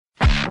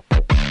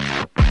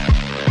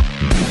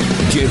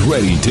Get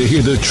ready to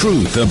hear the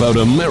truth about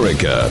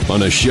America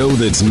on a show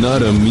that's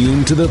not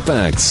immune to the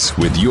facts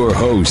with your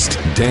host,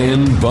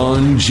 Dan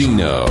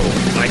Bongino.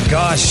 My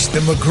gosh, the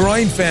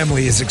McGroin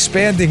family is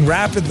expanding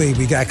rapidly.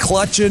 We got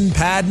Clutchin,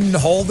 Padden,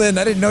 Holden.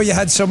 I didn't know you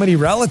had so many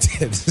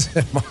relatives.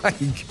 My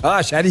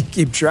gosh, how do you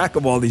keep track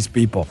of all these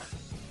people?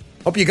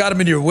 Hope you got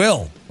them in your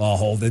will,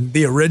 Holden,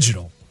 the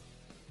original.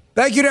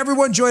 Thank you to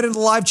everyone joining the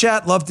live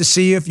chat. Love to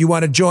see you. If you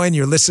want to join,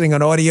 you're listening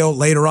on audio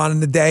later on in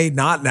the day.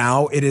 Not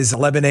now. It is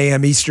 11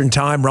 a.m. Eastern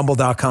time,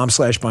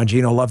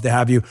 rumble.com/Bongino. Love to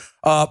have you.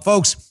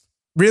 Folks,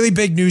 really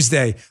big news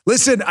day.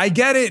 Listen, I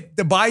get it.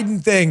 The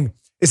Biden thing.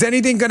 Is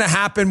anything going to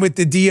happen with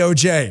the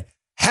DOJ?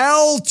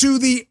 Hell to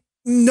the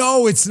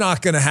no, it's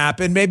not going to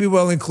happen. Maybe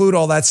we'll include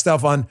all that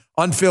stuff on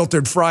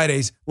Unfiltered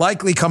Fridays,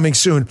 likely coming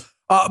soon.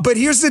 But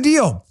here's the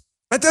deal.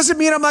 That doesn't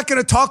mean I'm not going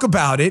to talk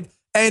about it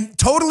and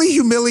totally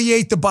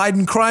humiliate the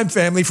Biden crime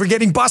family for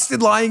getting busted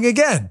lying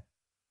again.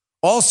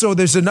 Also,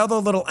 there's another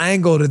little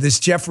angle to this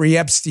Jeffrey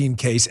Epstein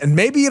case, and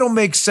maybe it'll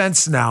make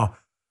sense now.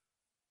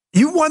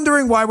 You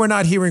wondering why we're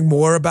not hearing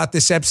more about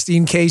this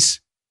Epstein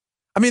case?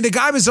 I mean, the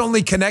guy was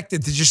only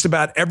connected to just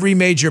about every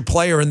major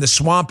player in the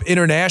swamp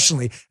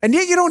internationally, and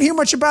yet you don't hear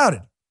much about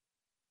it.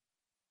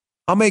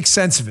 I'll make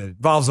sense of it. It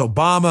involves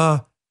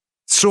Obama,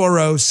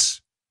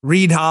 Soros,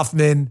 Reid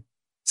Hoffman.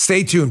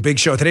 Stay tuned. Big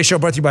show. Today's show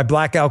brought to you by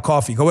Blackout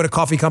Coffee. Go with a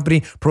coffee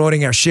company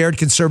promoting our shared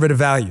conservative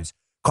values.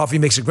 Coffee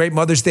makes a great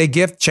Mother's Day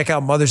gift. Check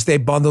out Mother's Day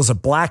bundles at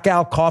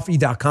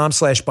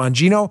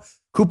blackoutcoffee.com/Bongino.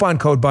 Coupon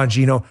code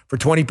Bongino for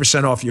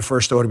 20% off your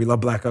first order. We love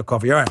Blackout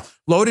Coffee. All right.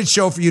 Loaded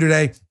show for you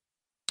today.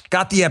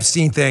 Got the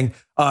Epstein thing.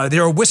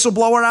 There a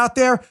whistleblower out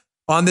there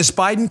on this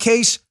Biden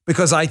case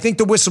because I think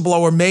the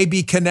whistleblower may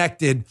be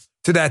connected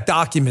to that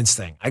documents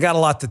thing. I got a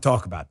lot to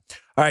talk about.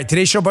 All right,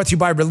 today's show brought to you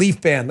by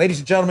Relief Band. Ladies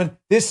and gentlemen,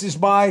 this is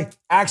my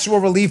actual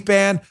Relief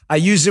Band. I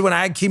used it when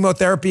I had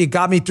chemotherapy. It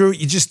got me through.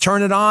 You just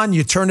turn it on.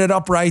 You turn it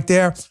up right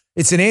there.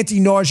 It's an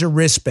anti-nausea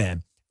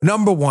wristband.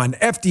 Number one,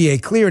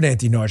 FDA-cleared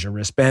anti-nausea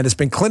wristband. It's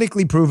been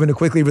clinically proven to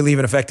quickly relieve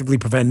and effectively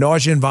prevent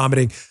nausea and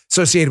vomiting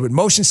associated with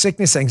motion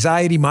sickness,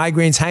 anxiety,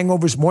 migraines,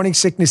 hangovers, morning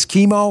sickness,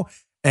 chemo,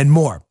 and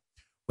more.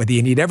 Whether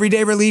you need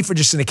everyday relief or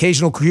just an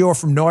occasional cure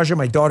from nausea,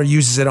 my daughter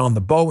uses it on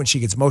the boat when she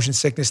gets motion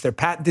sickness. Their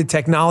patented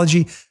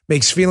technology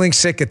makes feeling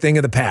sick a thing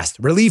of the past.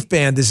 Relief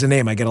Band is the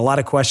name. I get a lot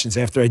of questions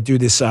after I do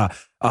this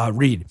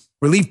read.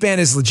 Relief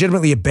Band is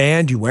legitimately a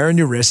band you wear on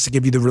your wrist to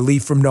give you the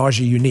relief from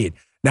nausea you need.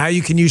 Now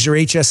you can use your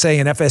HSA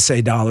and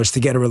FSA dollars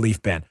to get a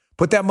Relief Band.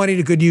 Put that money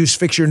to good use.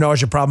 Fix your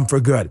nausea problem for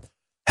good.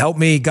 Help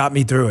me, got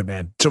me through it,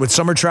 man. So with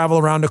summer travel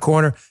around the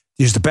corner,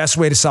 here's the best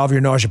way to solve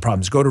your nausea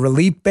problems. Go to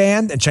Relief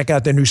Band and check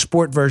out their new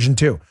sport version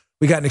too.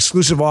 We got an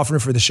exclusive offer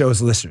for the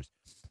show's listeners.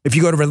 If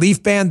you go to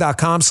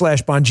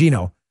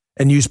reliefband.com/Bongino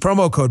and use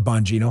promo code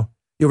Bongino,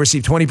 you'll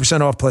receive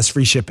 20% off plus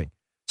free shipping.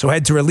 So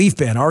head to Relief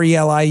Band,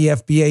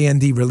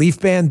 RELIEFBAND,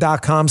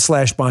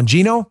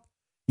 reliefband.com/Bongino.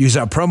 Use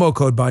our promo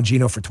code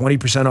Bongino for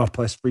 20% off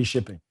plus free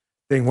shipping.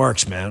 Thing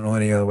works, man. I don't know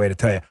any other way to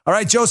tell you. All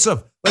right,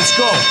 Joseph, let's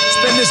go.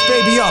 Spin this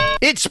baby up.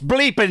 It's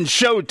bleeping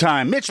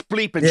showtime. It's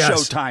bleeping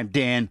showtime,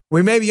 Dan.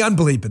 We may be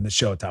unbleeping the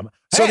showtime.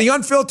 So the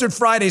Unfiltered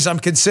Fridays I'm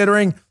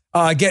considering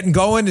getting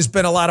going. There's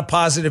been a lot of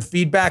positive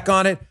feedback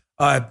on it.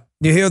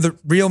 You hear the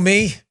real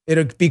me.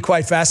 It'll be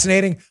quite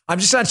fascinating. I'm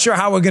just not sure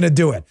how we're going to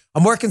do it.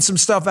 I'm working some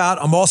stuff out.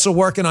 I'm also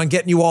working on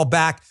getting you all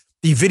back.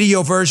 The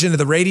video version of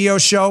the radio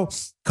show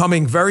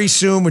coming very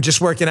soon. We're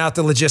just working out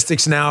the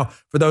logistics now.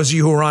 For those of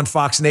you who are on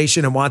Fox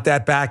Nation and want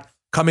that back,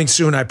 coming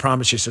soon, I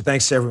promise you. So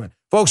thanks to everyone.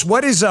 Folks,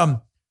 what is,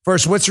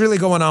 first, what's really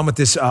going on with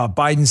this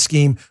Biden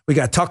scheme? We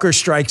got Tucker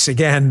strikes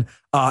again.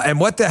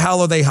 And what the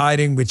hell are they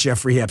hiding with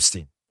Jeffrey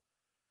Epstein?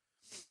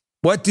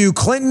 What do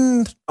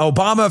Clinton,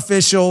 Obama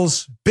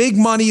officials, big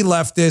money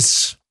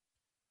leftists,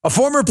 a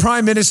former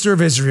prime minister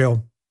of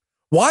Israel,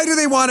 why do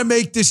they want to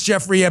make this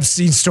Jeffrey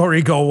Epstein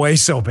story go away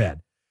so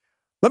bad?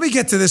 Let me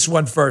get to this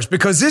one first,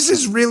 because this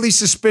is really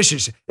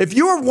suspicious. If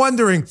you are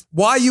wondering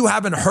why you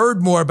haven't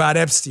heard more about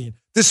Epstein,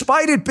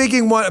 despite it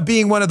being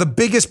one of the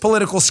biggest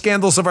political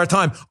scandals of our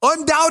time,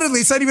 undoubtedly,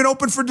 it's not even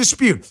open for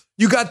dispute.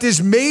 You got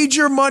this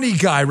major money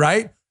guy,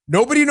 right?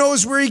 Nobody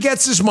knows where he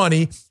gets his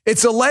money.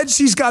 It's alleged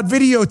he's got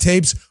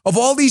videotapes of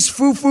all these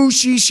foo-foo,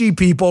 she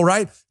people,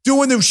 right?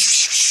 Doing the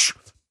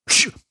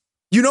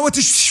You know what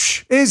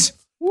the is?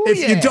 Ooh,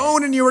 if you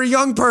don't and you're a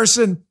young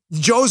person,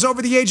 Joe's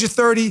over the age of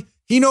 30,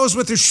 he knows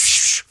what the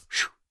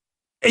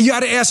and you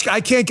got to ask,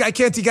 I can't,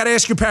 you got to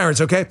ask your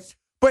parents, okay?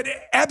 But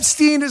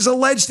Epstein is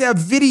alleged to have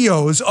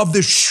videos of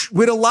the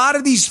with a lot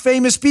of these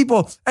famous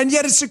people, and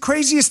yet it's the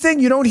craziest thing.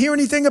 You don't hear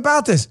anything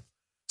about this.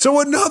 So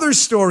another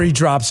story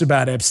drops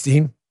about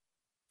Epstein,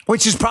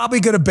 which is probably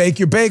going to bake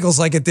your bagels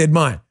like it did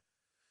mine.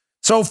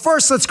 So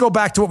first, let's go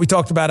back to what we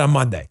talked about on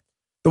Monday.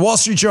 The Wall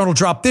Street Journal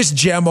dropped this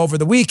gem over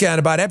the weekend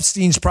about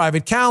Epstein's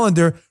private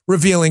calendar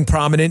revealing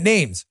prominent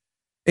names,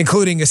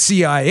 including a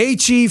CIA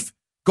chief,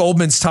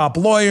 Goldman's top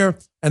lawyer,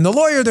 and the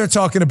lawyer they're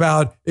talking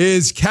about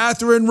is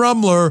Catherine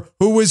Rumler,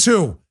 who was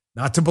who?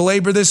 Not to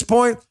belabor this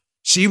point,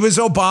 she was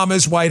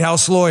Obama's White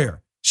House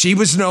lawyer. She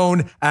was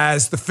known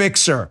as the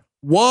fixer.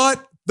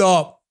 What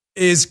the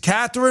is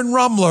Catherine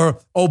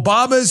Rumler,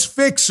 Obama's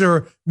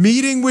fixer,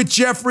 meeting with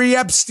Jeffrey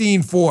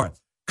Epstein for?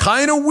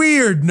 Kind of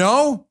weird,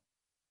 no?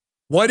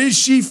 What is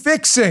she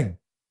fixing?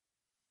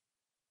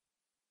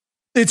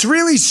 It's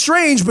really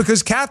strange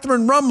because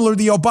Catherine Rumler,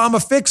 the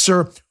Obama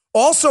fixer,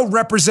 also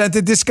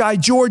represented this guy,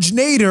 George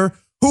Nader,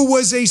 who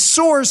was a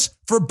source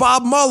for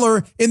Bob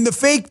Mueller in the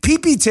fake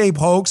pee-pee tape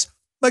hoax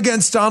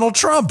against Donald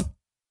Trump.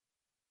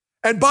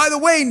 And by the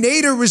way,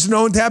 Nader was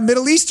known to have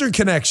Middle Eastern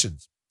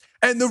connections.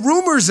 And the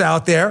rumors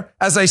out there,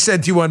 as I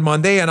said to you on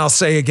Monday, and I'll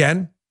say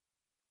again,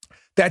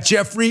 that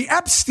Jeffrey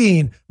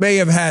Epstein may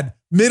have had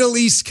Middle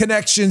East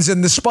connections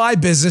in the spy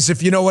business,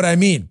 if you know what I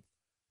mean.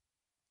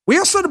 We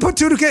also had to put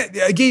two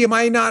together. Guy, am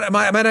I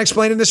not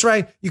explaining this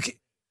right?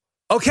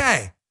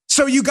 Okay.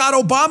 So you got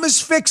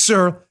Obama's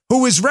fixer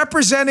who is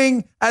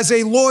representing as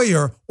a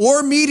lawyer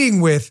or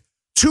meeting with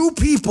two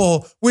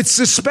people with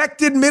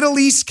suspected Middle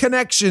East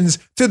connections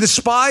to the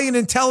spy and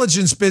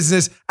intelligence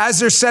business as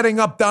they're setting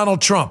up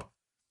Donald Trump.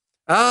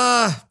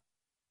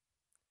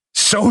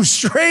 So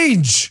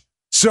strange.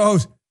 So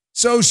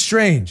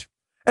strange.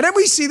 And then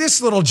we see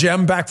this little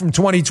gem back from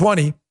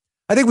 2020.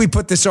 I think we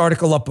put this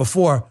article up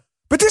before,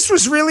 but this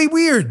was really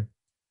weird.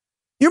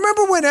 You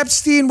remember when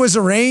Epstein was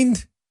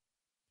arraigned?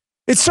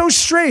 It's so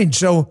strange.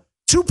 So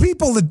two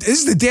people, this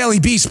is the Daily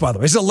Beast, by the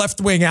way. It's a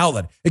left-wing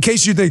outlet. In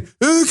case you think,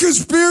 there's a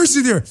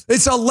conspiracy there.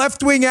 It's a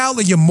left-wing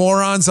outlet, you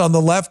morons on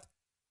the left.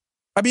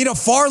 I mean, a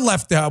far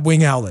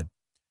left-wing outlet.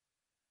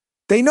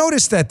 They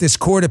noticed that this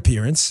court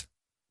appearance,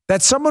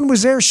 that someone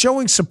was there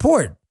showing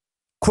support.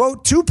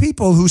 Quote, two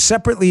people who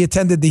separately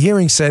attended the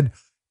hearing said,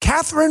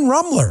 Catherine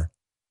Rumler,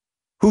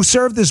 who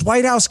served as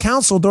White House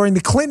counsel during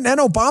the Clinton and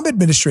Obama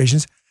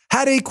administrations,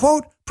 had a,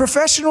 quote,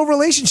 professional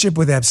relationship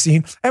with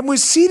Epstein and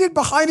was seated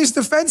behind his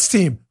defense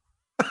team.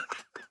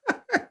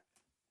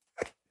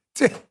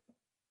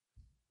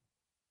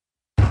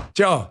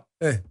 Joe.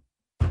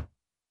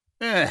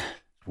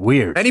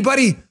 Weird.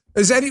 Anybody?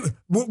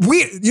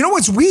 Weird? You know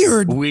what's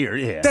weird? Weird,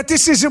 yeah. That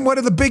this isn't one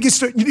of the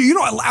biggest. You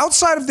know,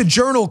 outside of the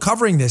Journal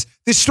covering this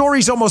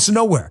story's almost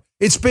nowhere.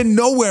 It's been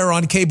nowhere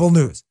on cable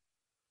news.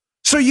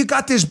 So you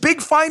got this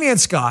big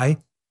finance guy,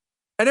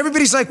 and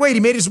everybody's like, wait, he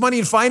made his money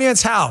in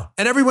finance? How?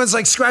 And everyone's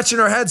like scratching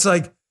their heads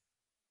like,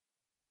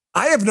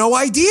 I have no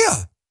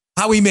idea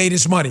how he made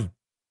his money.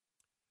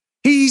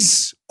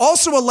 He's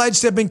also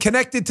alleged to have been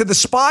connected to the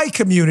spy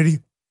community.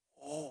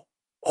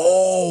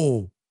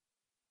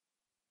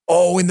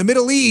 In the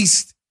Middle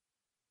East.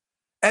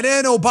 And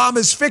then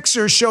Obama's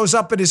fixer shows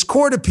up at his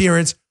court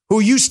appearance, who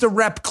used to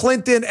rep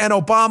Clinton and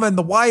Obama in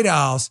the White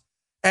House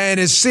and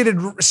is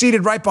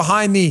seated right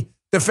behind the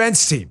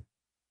defense team.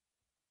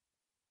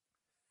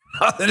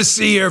 Nothing to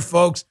see here,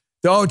 folks.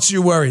 Don't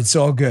you worry. It's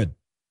all good.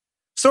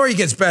 Story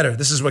gets better.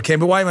 This is what came.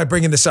 But why am I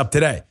bringing this up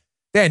today?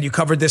 Dan, you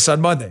covered this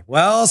on Monday.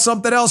 Well,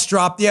 something else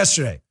dropped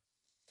yesterday.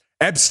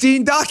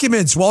 Epstein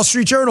documents, Wall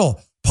Street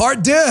Journal,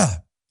 part 2.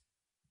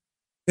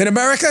 In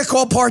America,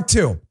 called part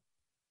 2.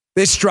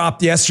 This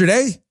dropped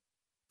yesterday.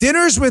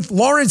 Dinners with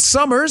Lawrence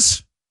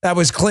Summers, that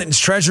was Clinton's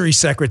Treasury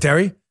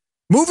Secretary.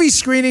 Movie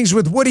screenings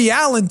with Woody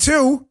Allen,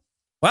 too.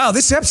 Wow,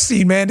 this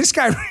Epstein, man, this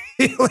guy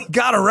really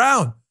got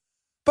around.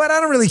 But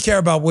I don't really care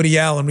about Woody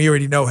Allen. We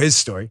already know his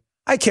story.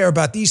 I care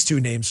about these two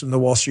names from the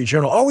Wall Street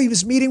Journal. Oh, he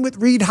was meeting with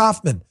Reid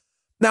Hoffman.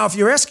 Now, if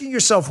you're asking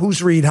yourself,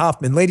 who's Reid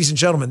Hoffman? Ladies and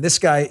gentlemen, this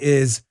guy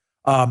is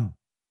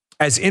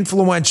as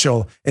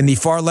influential in the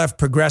far left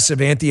progressive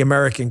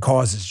anti-American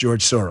cause as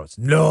George Soros.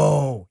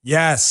 No.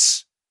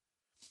 Yes.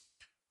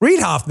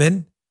 Reid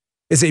Hoffman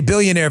is a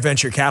billionaire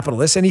venture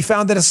capitalist, and he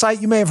founded a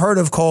site you may have heard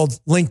of called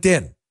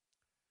LinkedIn.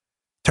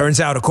 Turns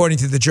out, according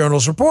to the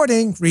Journal's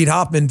reporting, Reid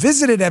Hoffman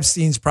visited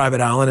Epstein's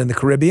private island in the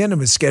Caribbean and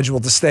was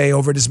scheduled to stay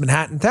over at his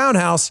Manhattan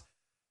townhouse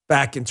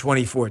back in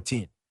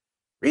 2014.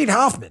 Reid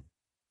Hoffman,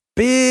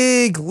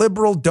 big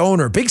liberal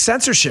donor, big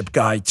censorship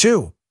guy,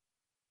 too.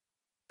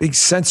 Big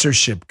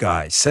censorship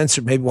guy.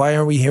 Maybe why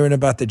aren't we hearing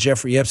about the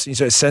Jeffrey Epstein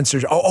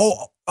censorship?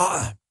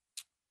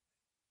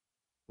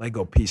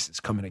 Lego pieces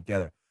coming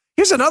together.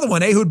 Here's another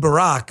one, Ehud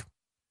Barak.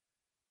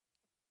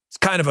 He's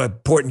kind of an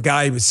important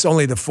guy. He was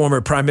only the former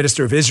prime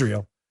minister of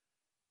Israel.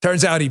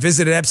 Turns out he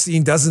visited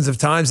Epstein dozens of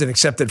times and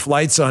accepted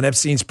flights on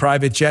Epstein's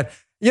private jet.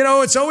 You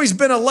know, it's always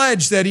been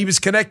alleged that he was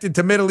connected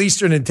to Middle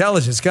Eastern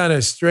intelligence. Kind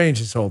of strange,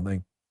 this whole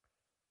thing.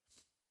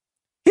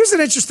 Here's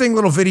an interesting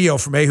little video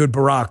from Ehud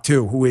Barak,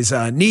 too, who is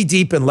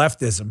knee-deep in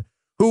leftism,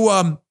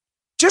 who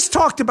just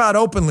talked about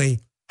openly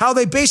how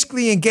they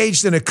basically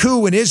engaged in a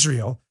coup in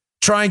Israel,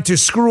 trying to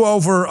screw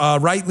over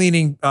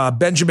right-leaning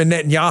Benjamin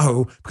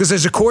Netanyahu, because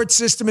there's a court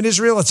system in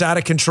Israel that's out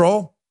of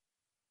control.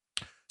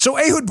 So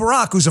Ehud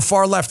Barak, who's a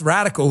far-left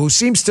radical who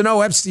seems to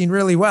know Epstein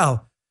really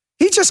well,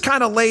 he just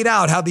kind of laid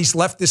out how these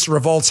leftist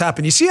revolts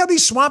happen. You see how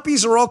these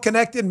swampies are all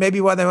connected? Maybe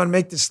why they want to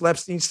make this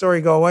Epstein story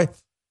go away?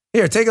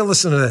 Here, take a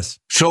listen to this.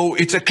 So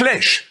it's a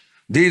clash.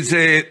 There's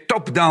a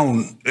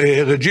top-down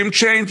regime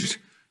change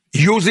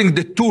using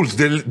the tools,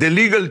 the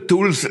legal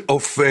tools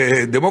of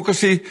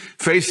democracy,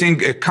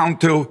 facing a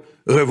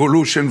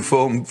counter-revolution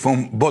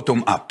from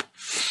bottom up.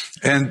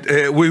 And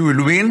we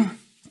will win.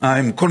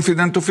 I'm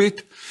confident of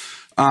it.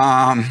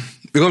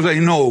 because I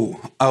know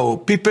our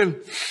people,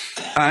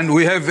 and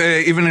we have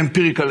even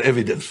empirical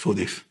evidence for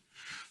this.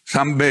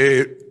 Some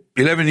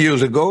 11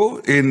 years ago,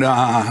 in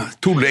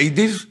two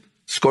ladies,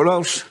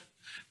 scholars,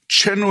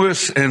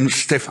 Chenoweth and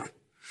Stefan,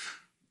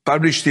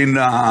 published in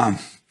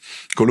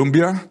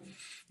Columbia,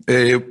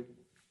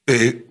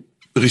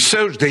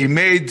 research they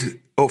made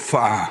of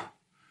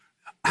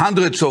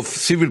hundreds of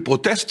civil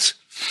protests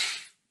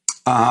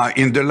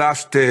in the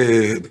last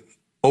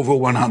over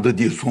 100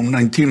 years, from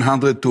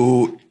 1900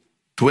 to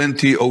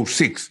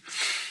 2006.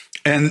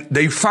 And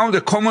they found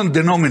a common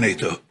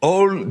denominator.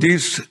 All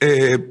these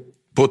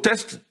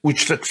protests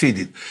which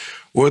succeeded,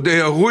 where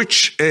they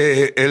reach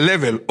a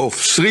level of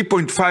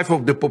 3.5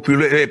 of the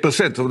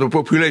percent of the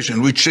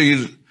population, which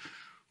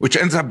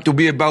ends up to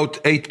be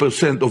about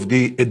 8% of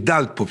the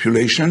adult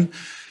population,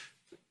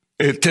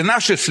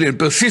 tenaciously and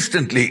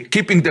persistently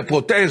keeping the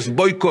protests,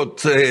 boycott,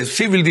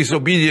 civil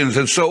disobedience,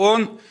 and so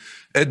on.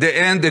 At the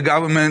end, the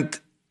government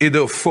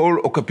either fall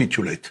or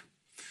capitulate.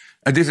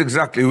 And this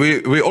exactly,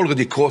 we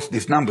already crossed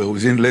this number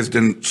within less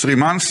than 3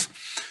 months.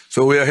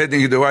 So we are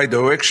heading in the right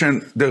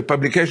direction. The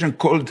publication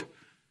called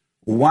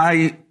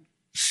Why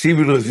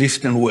Civil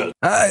Resistance Works.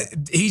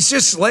 He's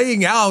just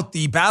laying out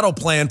the battle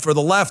plan for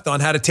the left on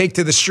how to take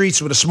to the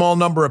streets with a small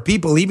number of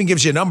people. He even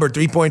gives you a number,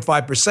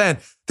 3.5%,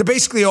 to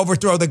basically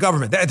overthrow the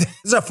government. That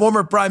is a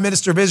former prime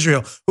minister of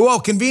Israel who,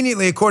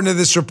 conveniently, according to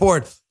this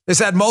report, has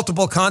had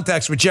multiple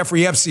contacts with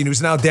Jeffrey Epstein,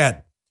 who's now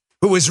dead,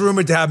 who was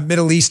rumored to have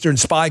Middle Eastern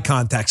spy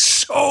contacts.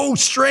 So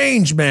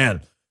strange,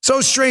 man.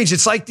 So strange.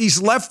 It's like these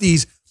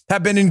lefties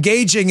have been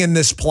engaging in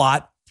this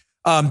plot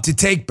to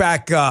take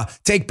back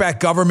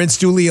governments,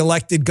 duly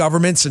elected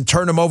governments, and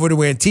turn them over to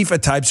Antifa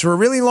types for a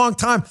really long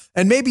time.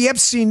 And maybe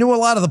Epstein knew a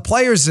lot of the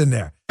players in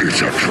there.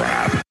 It's a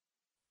trap.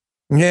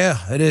 Yeah,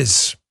 it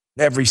is.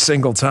 Every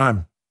single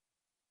time.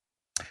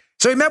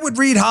 So he met with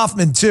Reid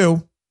Hoffman,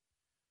 too.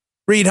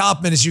 Reid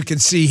Hoffman, as you can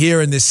see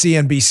here in this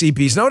CNBC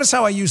piece. Notice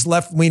how I use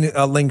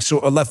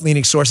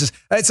left-leaning sources.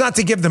 It's not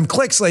to give them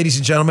clicks, ladies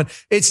and gentlemen.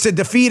 It's to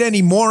defeat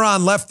any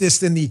moron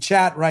leftist in the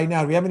chat right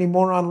now. Do we have any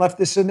moron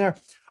leftists in there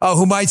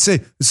who might say,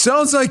 it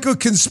sounds like a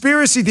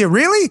conspiracy theory?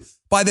 Really?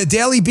 By the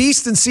Daily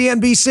Beast and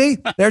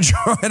CNBC? They're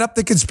drawing up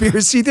the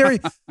conspiracy theory?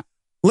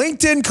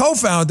 LinkedIn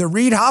co-founder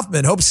Reid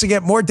Hoffman hopes to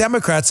get more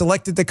Democrats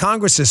elected to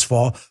Congress this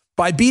fall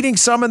by beating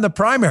some in the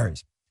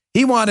primaries.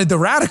 He wanted the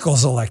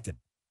radicals elected.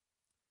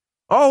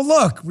 Oh,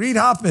 look, Reid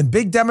Hoffman,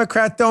 big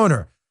Democrat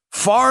donor,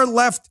 far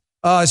left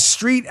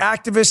street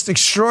activist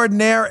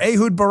extraordinaire,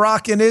 Ehud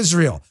Barak in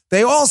Israel.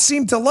 They all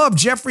seem to love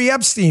Jeffrey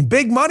Epstein,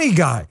 big money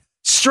guy.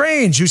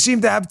 Strange, who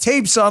seem to have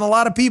tapes on a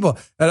lot of people.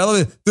 And I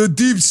love it. The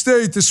deep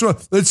state,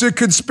 it's a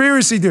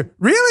conspiracy theory.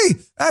 Really?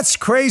 That's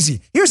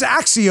crazy. Here's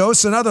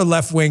Axios, another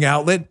left-wing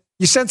outlet.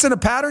 You sensing a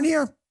pattern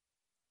here?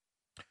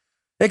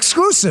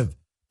 Exclusive.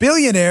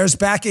 Billionaires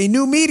back a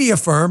new media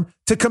firm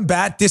to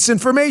combat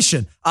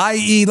disinformation,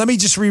 i.e., let me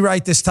just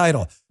rewrite this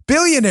title.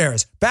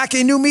 Billionaires back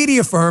a new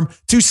media firm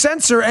to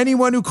censor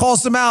anyone who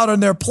calls them out on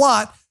their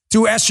plot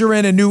to usher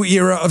in a new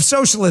era of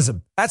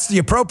socialism. That's the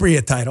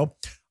appropriate title.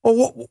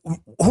 Well,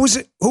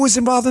 who was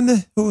involved in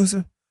this? Who was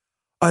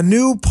a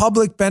new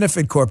public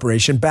benefit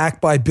corporation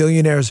backed by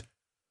billionaires?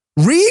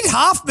 Reid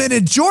Hoffman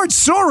and George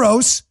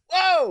Soros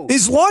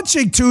is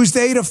launching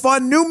Tuesday to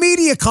fund new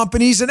media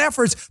companies and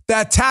efforts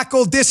that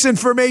tackle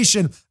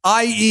disinformation,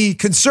 i.e.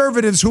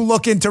 conservatives who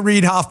look into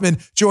Reid Hoffman,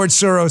 George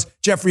Soros,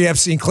 Jeffrey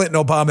Epstein, Clinton,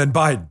 Obama, and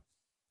Biden.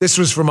 This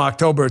was from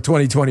October of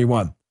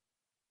 2021.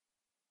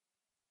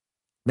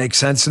 Makes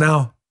sense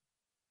now?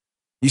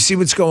 You see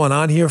what's going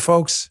on here,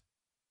 folks?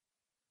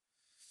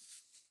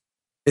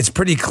 It's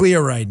pretty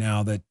clear right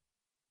now that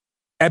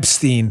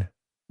Epstein,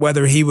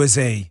 whether he was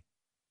a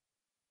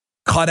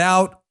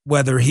cutout,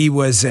 whether he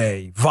was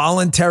a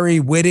voluntary,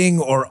 witting,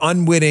 or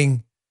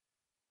unwitting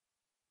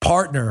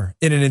partner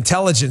in an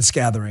intelligence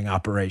gathering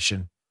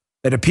operation,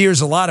 it appears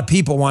a lot of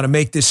people want to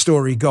make this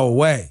story go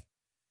away.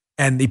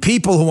 And the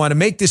people who want to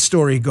make this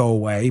story go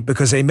away,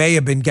 because they may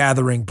have been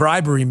gathering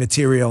bribery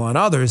material on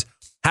others,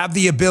 have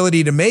the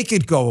ability to make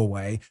it go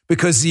away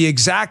because the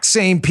exact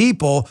same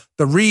people,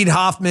 the Reid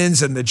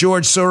Hoffmans and the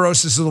George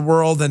Soroses of the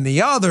world and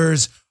the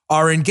others,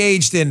 are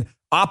engaged in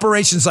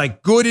operations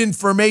like Good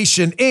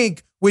Information,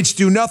 Inc., which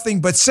do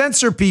nothing but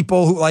censor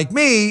people who, like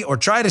me, or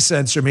try to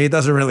censor me, it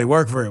doesn't really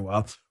work very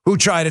well, who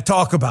try to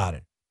talk about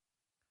it.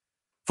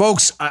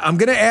 Folks, I'm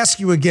going to ask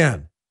you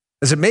again,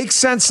 does it make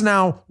sense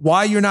now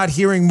why you're not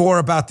hearing more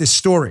about this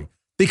story?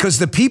 Because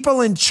the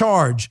people in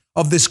charge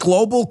of this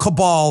global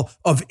cabal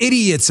of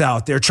idiots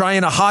out there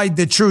trying to hide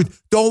the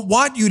truth don't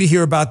want you to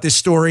hear about this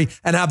story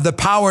and have the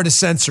power to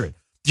censor it.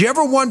 Do you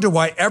ever wonder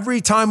why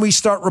every time we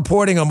start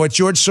reporting on what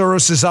George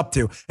Soros is up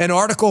to, an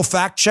article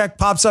fact check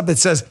pops up that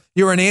says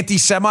you're an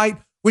anti-Semite,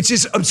 which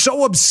is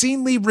so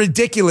obscenely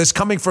ridiculous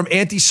coming from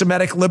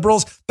anti-Semitic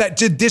liberals that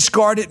to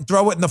discard it and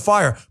throw it in the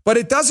fire. But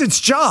it does its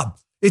job.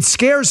 It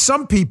scares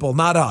some people,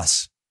 not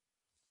us.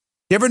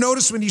 You ever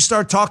notice when you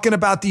start talking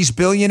about these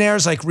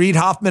billionaires like Reid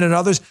Hoffman and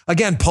others,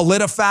 again,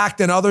 PolitiFact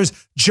and others,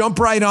 jump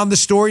right on the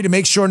story to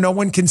make sure no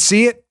one can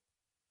see it?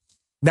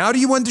 Now do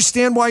you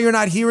understand why you're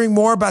not hearing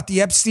more about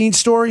the Epstein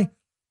story?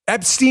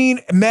 Epstein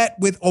met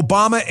with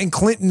Obama and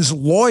Clinton's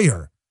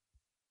lawyer,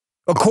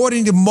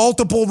 according to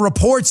multiple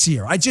reports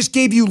here. I just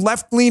gave you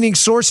left-leaning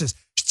sources.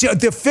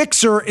 The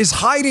Fixer is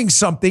hiding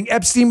something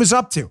Epstein was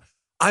up to.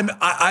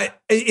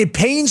 It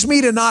pains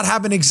me to not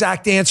have an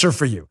exact answer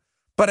for you,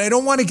 but I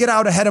don't want to get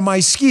out ahead of my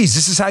skis.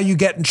 This is how you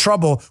get in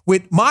trouble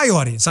with my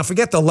audience. Now,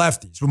 forget the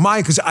lefties,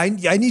 because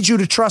I need you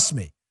to trust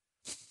me.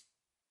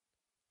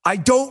 I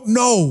don't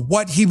know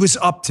what he was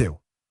up to.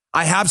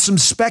 I have some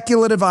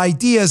speculative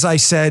ideas, I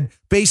said,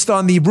 based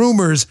on the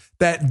rumors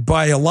that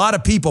by a lot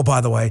of people,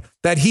 by the way,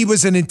 that he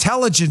was an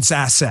intelligence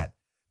asset,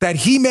 that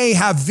he may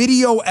have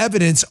video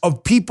evidence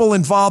of people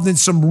involved in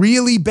some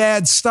really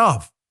bad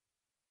stuff.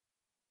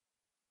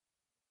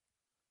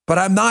 But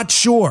I'm not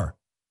sure.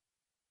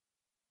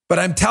 But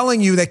I'm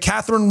telling you that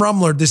Catherine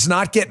Rumler does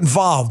not get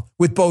involved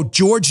with both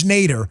George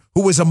Nader,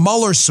 who was a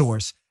Mueller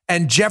source,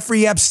 and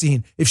Jeffrey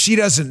Epstein if she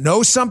doesn't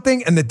know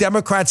something and the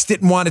Democrats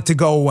didn't want it to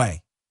go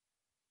away.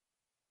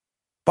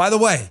 By the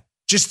way,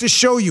 just to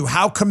show you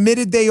how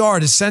committed they are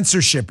to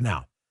censorship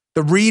now,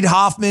 the Reid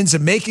Hoffmans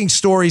and making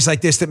stories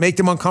like this that make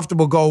them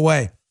uncomfortable go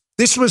away.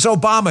 This was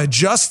Obama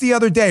just the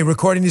other day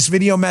recording this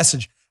video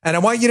message. And I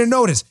want you to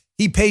notice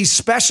he pays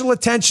special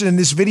attention in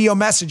this video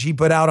message he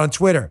put out on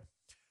Twitter.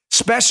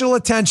 Special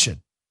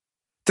attention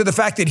to the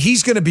fact that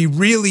he's going to be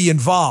really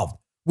involved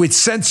with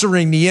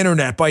censoring the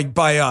internet by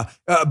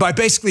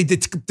basically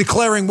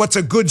declaring what's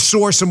a good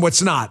source and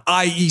what's not,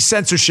 i.e.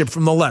 censorship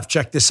from the left.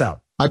 Check this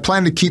out. I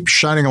plan to keep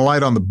shining a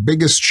light on the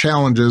biggest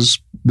challenges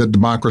that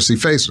democracy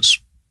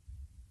faces.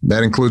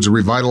 That includes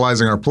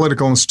revitalizing our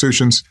political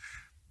institutions,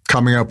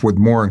 coming up with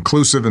more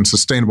inclusive and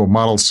sustainable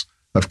models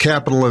of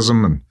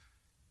capitalism, and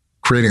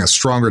creating a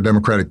stronger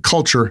democratic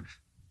culture.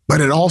 But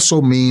it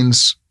also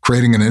means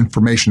creating an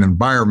information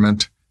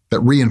environment that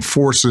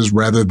reinforces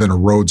rather than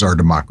erodes our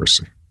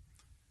democracy.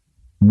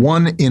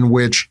 One in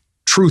which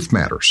truth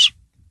matters.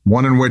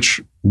 One in which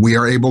we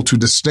are able to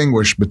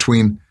distinguish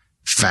between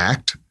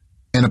fact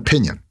and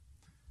opinion.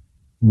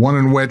 One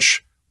in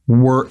which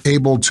we're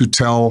able to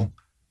tell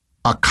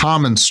a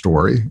common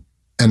story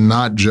and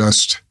not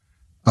just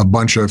a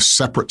bunch of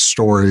separate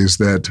stories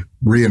that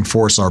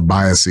reinforce our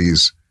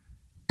biases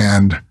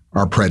and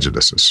our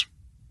prejudices.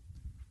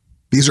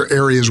 These are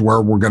areas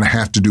where we're going to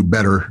have to do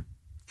better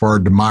for our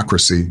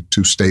democracy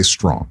to stay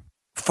strong.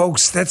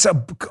 Folks, that's a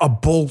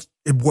bull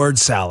word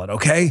salad,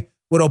 okay?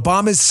 What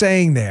Obama's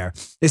saying there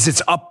is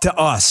it's up to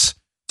us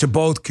to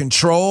both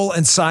control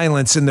and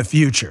silence in the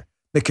future.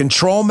 The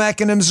control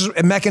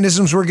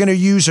mechanisms we're going to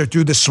use are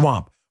through the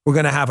swamp. We're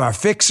going to have our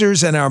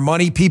fixers and our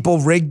money people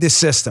rig the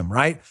system,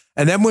 right?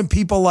 And then when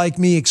people like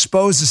me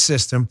expose the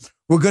system,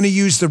 we're going to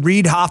use the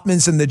Reid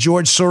Hoffmans and the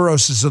George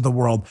Soroses of the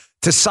world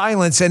to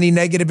silence any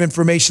negative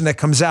information that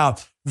comes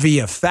out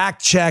via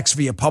fact checks,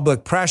 via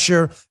public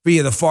pressure,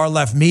 via the far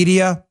left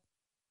media.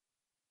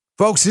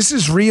 Folks, this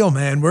is real,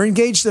 man. We're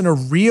engaged in a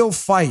real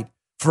fight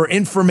for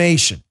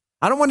information.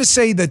 I don't want to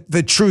say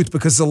the truth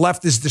because the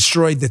left has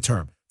destroyed the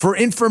term. For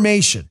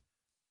information.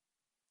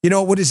 You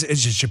know, what is it?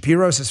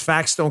 Shapiro says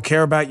facts don't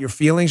care about your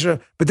feelings,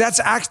 but that's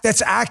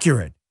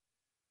accurate.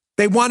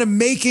 They want to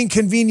make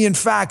inconvenient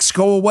facts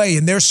go away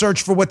in their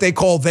search for what they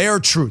call their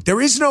truth. There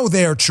is no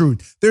their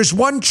truth. There's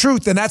one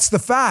truth, and that's the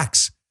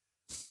facts.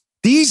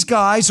 These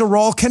guys are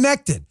all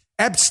connected.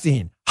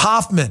 Epstein,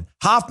 Hoffman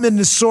and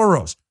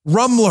Soros,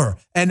 Rumler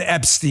and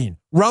Epstein,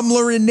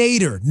 Rumler and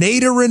Nader,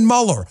 Nader and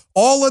Mueller.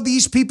 All of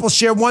these people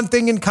share one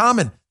thing in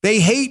common. They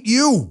hate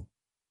you.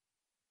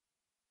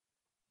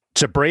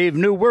 It's a brave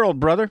new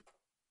world, brother.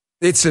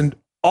 It's an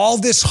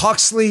Aldous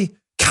Huxley,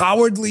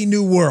 cowardly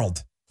new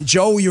world.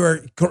 Joe, you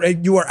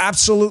are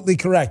absolutely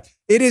correct.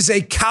 It is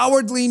a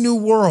cowardly new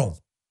world.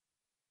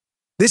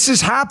 This is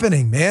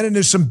happening, man, and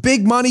there's some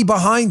big money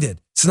behind it.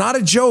 It's not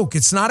a joke.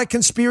 It's not a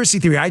conspiracy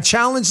theory. I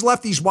challenge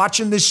lefties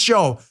watching this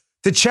show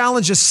to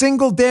challenge a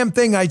single damn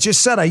thing I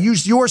just said. I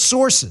used your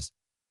sources.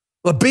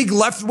 A big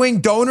left-wing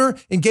donor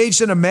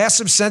engaged in a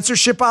massive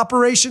censorship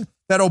operation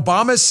that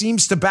Obama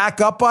seems to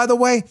back up, by the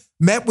way,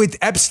 met with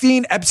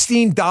Epstein.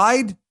 Epstein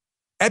died.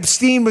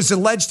 Epstein was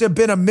alleged to have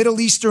been a Middle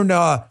Eastern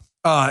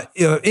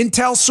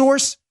intel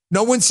source.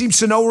 No one seems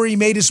to know where he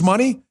made his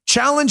money.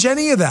 Challenge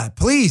any of that,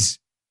 please.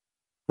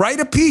 Write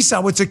a piece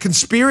on what's a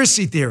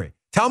conspiracy theory.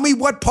 Tell me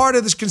what part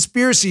of this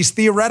conspiracy is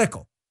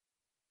theoretical.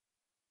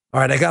 All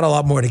right, I got a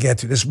lot more to get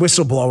to. This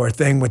whistleblower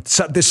thing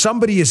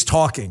somebody is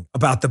talking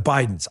about the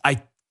Bidens.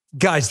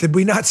 Guys, did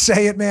we not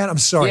say it, man? I'm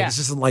sorry. Yeah. This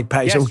isn't like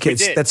passion. Yes,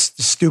 okay, that's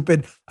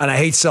stupid, and I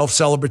hate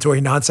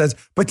self-celebratory nonsense.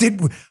 But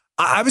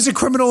I was a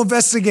criminal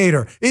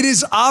investigator. It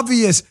is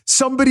obvious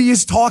somebody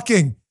is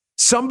talking.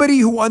 Somebody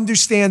who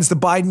understands the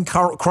Biden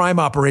crime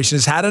operation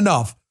has had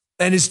enough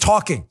and is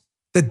talking.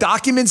 The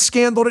document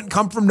scandal didn't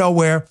come from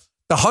nowhere.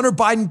 The Hunter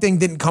Biden thing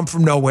didn't come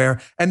from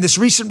nowhere. And this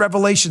recent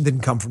revelation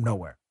didn't come from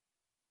nowhere.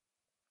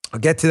 I'll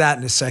get to that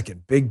in a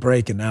second. Big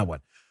break in that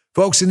one.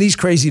 Folks, in these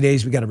crazy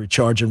days, we got to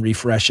recharge and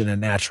refresh in a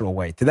natural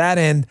way. To that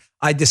end,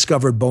 I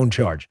discovered Bone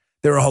Charge.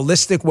 They're a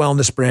holistic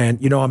wellness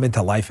brand. You know I'm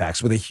into life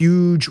hacks with a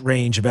huge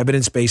range of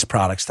evidence-based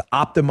products to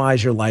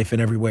optimize your life in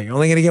every way. You're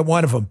only going to get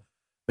one of them.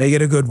 Make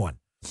it a good one.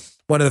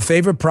 One of the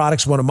favorite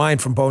products, one of mine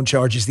from Bone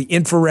Charge, is the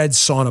infrared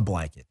sauna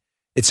blanket.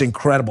 It's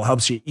incredible.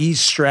 Helps you ease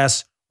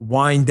stress,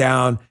 wind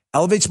down,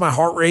 elevates my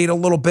heart rate a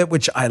little bit,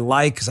 which I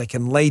like because I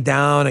can lay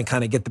down and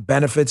kind of get the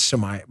benefits to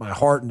my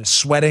heart and the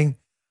sweating.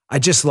 I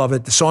just love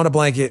it. The sauna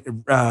blanket,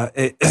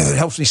 it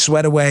helps me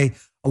sweat away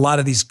a lot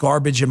of these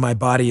garbage in my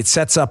body. It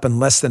sets up in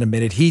less than a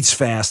minute, heats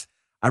fast.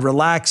 I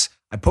relax.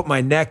 I put my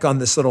neck on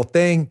this little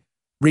thing,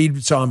 read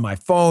what's on my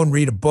phone,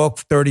 read a book,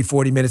 30,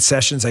 40-minute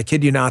sessions. I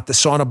kid you not, the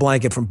sauna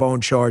blanket from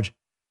Bone Charge,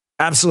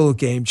 absolute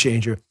game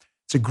changer.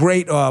 It's a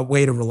great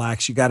way to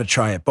relax. You got to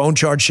try it. Bone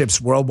Charge ships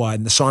worldwide,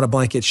 and the sauna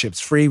blanket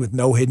ships free with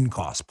no hidden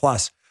cost.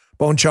 Plus,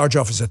 Bone Charge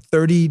offers a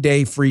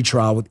 30-day free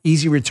trial with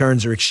easy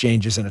returns or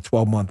exchanges and a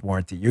 12-month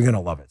warranty. You're going to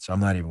love it, so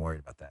I'm not even worried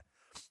about that.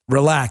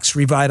 Relax,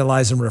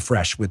 revitalize, and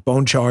refresh with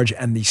Bone Charge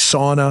and the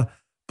sauna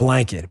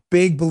blanket.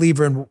 Big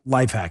believer in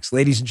life hacks.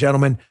 Ladies and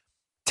gentlemen,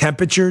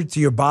 temperature to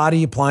your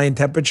body, applying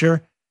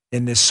temperature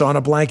in this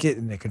sauna blanket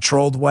in a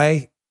controlled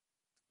way.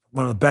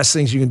 One of the best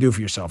things you can do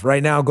for yourself.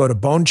 Right now, go to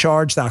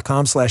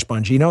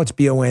bonecharge.com/Bongino. It's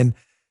BONCHARGE,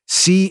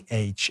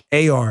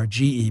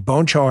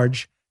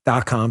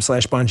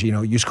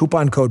 bonecharge.com/Bongino. Use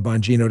coupon code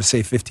Bongino to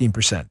save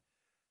 15%.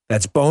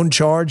 That's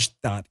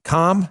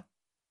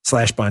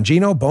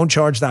bonecharge.com/Bongino,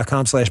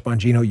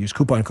 bonecharge.com/Bongino. Use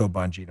coupon code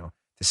Bongino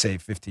to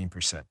save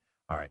 15%.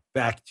 All right,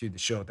 back to the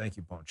show. Thank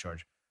you, Bone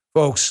Charge.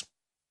 Folks,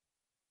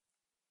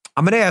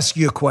 I'm going to ask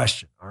you a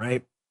question, all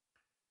right?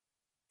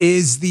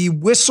 Is the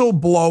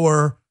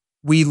whistleblower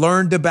we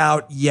learned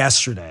about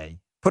yesterday,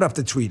 put up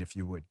the tweet if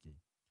you would,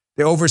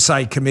 the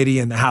Oversight Committee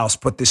in the House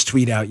put this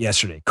tweet out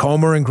yesterday.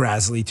 Comer and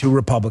Grassley, two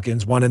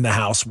Republicans, one in the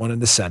House, one in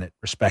the Senate,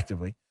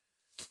 respectively.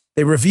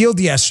 They revealed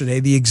yesterday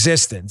the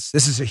existence,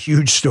 this is a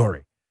huge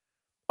story,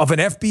 of an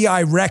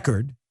FBI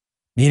record,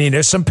 meaning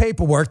there's some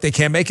paperwork, they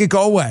can't make it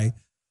go away,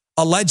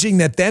 alleging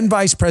that then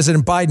Vice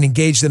President Biden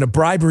engaged in a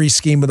bribery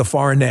scheme with a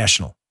foreign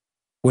national.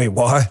 Wait,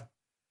 what?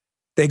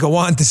 They go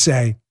on to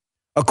say,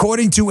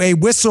 according to a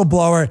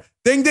whistleblower,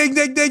 ding, ding,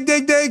 ding, ding,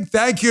 ding, ding,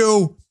 thank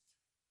you.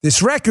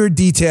 This record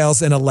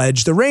details an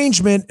alleged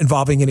arrangement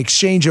involving an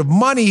exchange of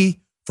money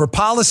for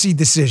policy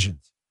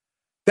decisions.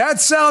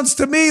 That sounds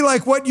to me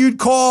like what you'd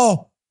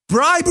call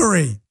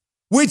bribery,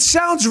 which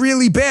sounds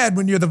really bad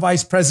when you're the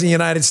Vice President of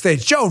the United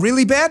States. Joe,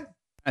 really bad?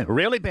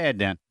 Really bad,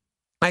 Dan.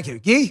 Thank you.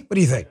 Guy, what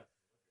do you think?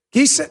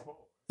 Guy said,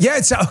 yeah,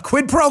 it's a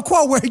quid pro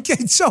quo. Where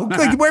it's so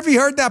good. Where have you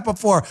heard that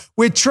before?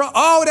 With Trump?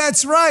 Oh,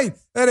 that's right.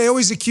 And they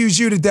always accuse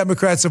you, the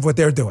Democrats, of what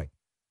they're doing.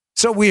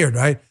 So weird,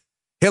 right?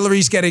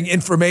 Hillary's getting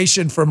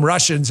information from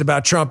Russians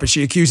about Trump, and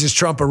she accuses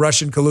Trump of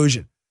Russian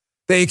collusion.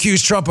 They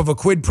accuse Trump of a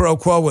quid pro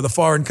quo with a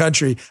foreign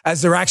country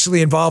as they're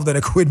actually involved in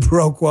a quid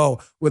pro quo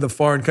with a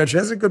foreign country.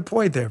 That's a good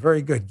point there.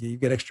 Very good. You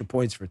get extra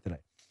points for today.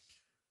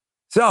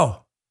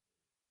 So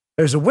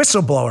there's a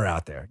whistleblower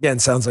out there. Again,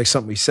 sounds like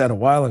something we said a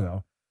while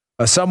ago.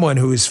 Someone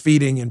who is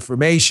feeding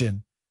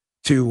information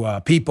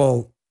to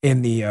people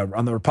in the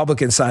on the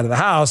Republican side of the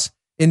House,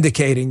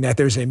 indicating that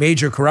there's a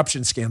major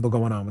corruption scandal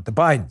going on with the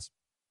Bidens.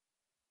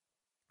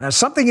 Now,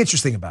 something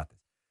interesting about this.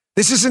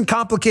 This isn't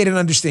complicated to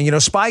understand. You know,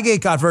 Spygate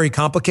got very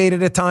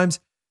complicated at times.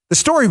 The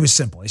story was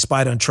simple. They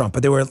spied on Trump,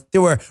 but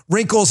there were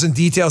wrinkles and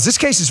details. This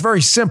case is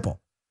very simple.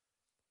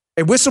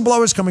 A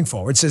whistleblower is coming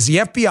forward, says the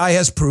FBI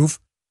has proof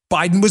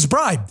Biden was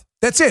bribed.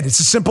 That's it. It's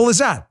as simple as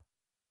that.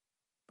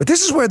 But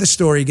this is where the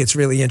story gets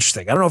really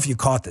interesting. I don't know if you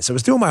caught this. I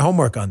was doing my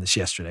homework on this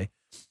yesterday,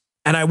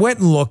 and I went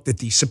and looked at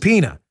the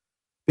subpoena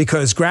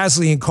because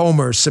Grassley and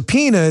Comer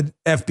subpoenaed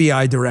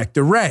FBI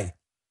Director Wray.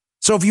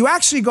 So if you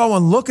actually go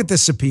and look at the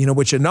subpoena,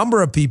 which a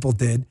number of people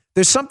did,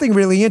 there's something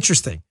really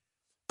interesting.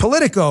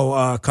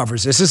 Politico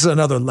covers this. This is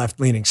another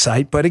left-leaning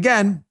site. But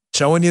again,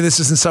 showing you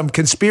this isn't some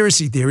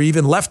conspiracy theory.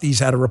 Even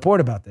lefties had a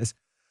report about this.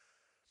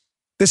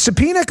 The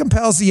subpoena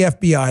compels the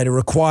FBI to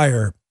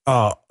require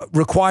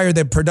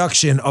the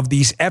production of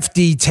these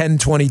FD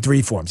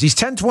 1023 forms. These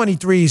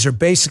 1023s are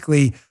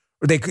basically,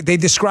 they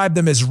describe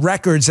them as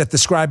records that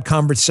describe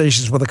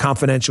conversations with a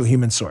confidential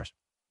human source.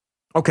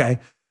 Okay.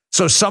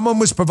 So someone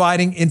was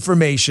providing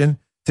information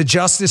to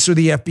justice or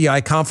the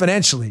FBI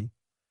confidentially,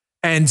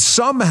 and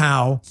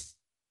somehow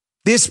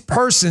this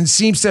person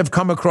seems to have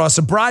come across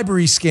a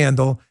bribery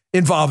scandal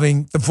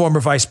involving the former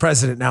vice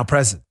president, now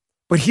president.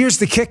 But here's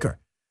the kicker.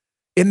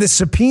 In the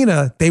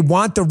subpoena, they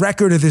want the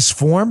record of this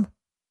form.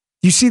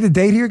 You see the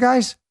date here,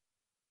 guys?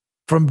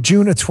 From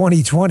June of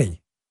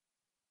 2020.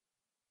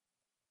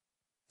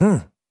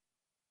 I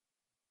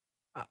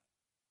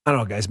don't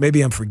know, guys.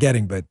 Maybe I'm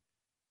forgetting, but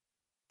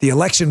the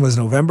election was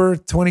November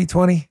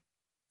 2020.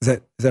 Is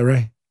that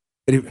right?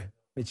 Let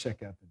me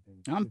check out the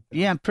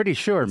date. I'm pretty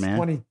sure,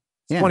 man.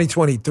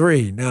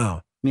 2023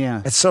 now.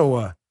 Yeah. It's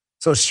so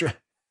strange.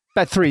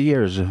 About 3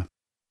 years.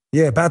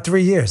 Yeah, about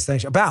 3 years.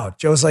 Thanks. About.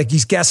 Joe's like,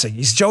 he's guessing.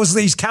 He's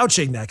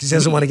couching that because he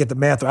doesn't want to get the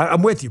math.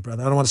 I'm with you,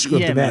 brother. I don't want to screw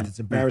up the math. It's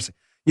embarrassing.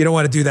 You don't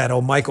want to do that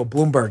old Michael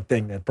Bloomberg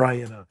thing that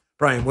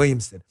Brian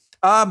Williams did.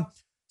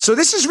 So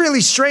this is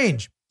really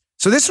strange.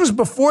 So this was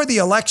before the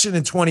election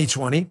in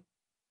 2020.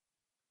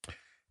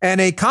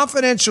 And a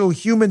confidential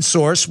human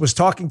source was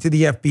talking to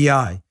the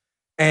FBI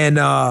and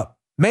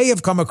may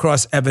have come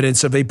across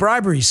evidence of a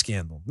bribery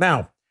scandal.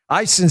 Now,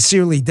 I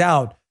sincerely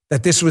doubt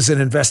that this was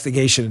an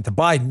investigation into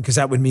Biden, because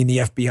that would mean the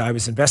FBI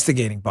was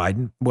investigating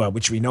Biden, well,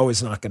 which we know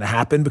is not going to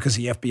happen because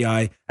the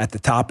FBI at the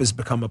top has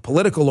become a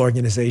political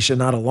organization,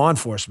 not a law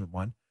enforcement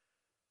one.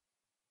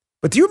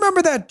 But do you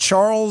remember that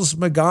Charles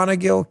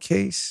McGonigal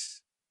case?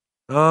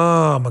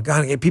 Oh,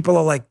 McGonigal. People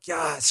are like,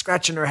 yeah,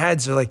 scratching their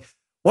heads. They're like,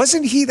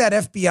 wasn't he that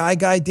FBI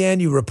guy, Dan,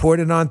 you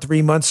reported on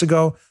 3 months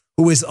ago,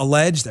 who is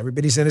alleged,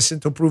 everybody's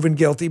innocent until proven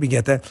guilty, we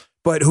get that,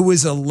 but who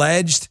is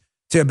alleged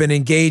to have been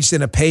engaged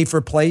in a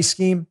pay-for-play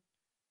scheme?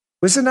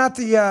 Isn't that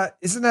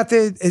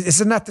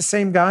the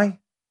same guy?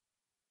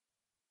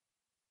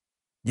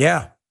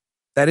 Yeah,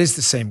 that is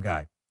the same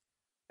guy.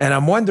 And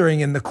I'm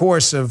wondering, in the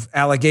course of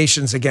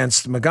allegations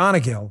against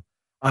McGonigal,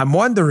 I'm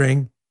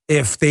wondering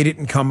if they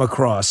didn't come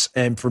across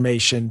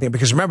information.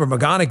 Because remember,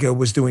 McGonigal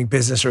was doing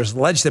business, or is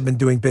alleged to have been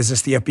doing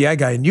business, the FBI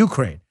guy in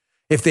Ukraine.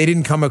 If they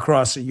didn't come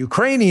across a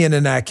Ukrainian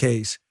in that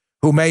case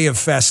who may have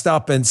fessed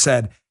up and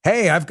said,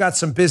 hey, I've got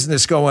some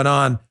business going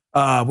on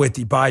with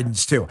the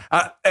Bidens too.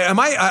 I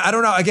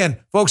don't know. Again,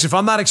 folks, if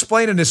I'm not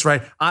explaining this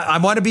right, I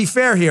want to be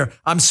fair here.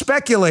 I'm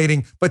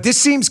speculating, but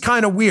this seems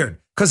kind of weird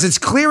because it's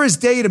clear as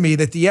day to me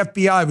that the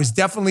FBI was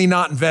definitely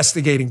not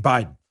investigating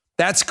Biden.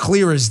 That's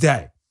clear as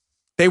day.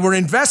 They were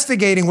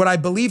investigating what I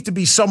believe to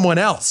be someone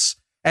else.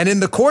 And in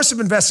the course of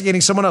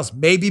investigating someone else,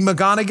 maybe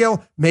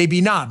McGonigal,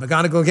 maybe not.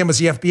 McGonigal, again, was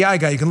the FBI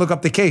guy. You can look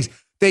up the case.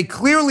 They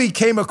clearly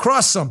came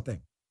across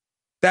something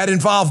that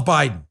involved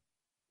Biden.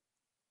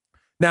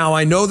 Now,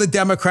 I know the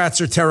Democrats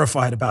are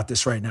terrified about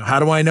this right now. How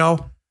do I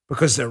know?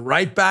 Because they're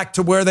right back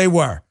to where they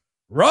were.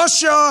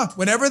 Russia!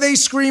 Whenever they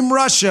scream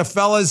Russia,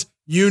 fellas,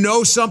 you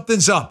know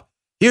something's up.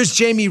 Here's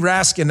Jamie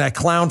Raskin, that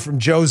clown from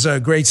Joe's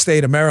great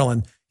state of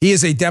Maryland. He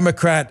is a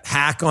Democrat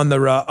hack on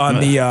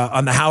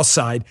the House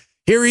side.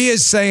 Here he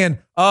is saying,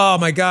 oh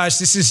my gosh,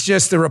 this is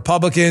just the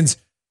Republicans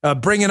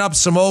bringing up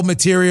some old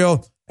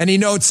material. And he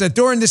notes that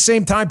during the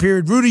same time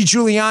period, Rudy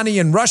Giuliani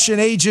and Russian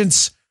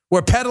agents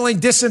were peddling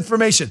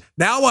disinformation.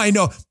 Now I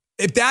know,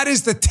 if that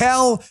is the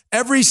tell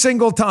every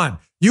single time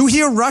you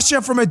hear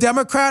Russia from a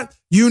Democrat,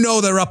 you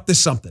know they're up to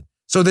something.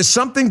 So there's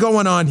something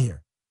going on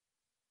here.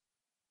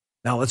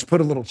 Now let's put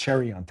a little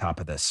cherry on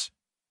top of this.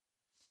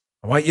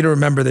 I want you to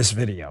remember this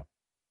video.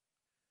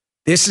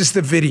 This is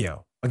the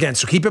video. Again,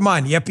 so keep in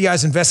mind, the FBI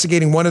is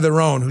investigating one of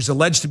their own who's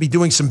alleged to be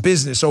doing some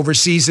business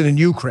overseas and in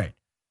Ukraine.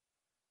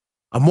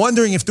 I'm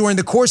wondering if during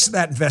the course of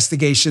that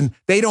investigation,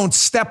 they don't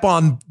step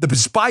on the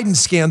Biden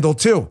scandal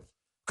too.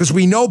 Because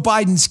we know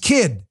Biden's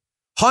kid,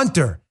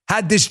 Hunter,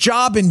 had this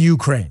job in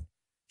Ukraine.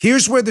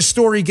 Here's where the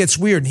story gets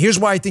weird. And here's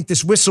why I think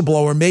this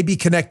whistleblower may be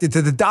connected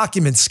to the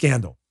documents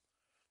scandal.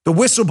 The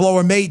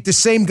whistleblower the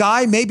same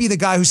guy, maybe the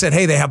guy who said,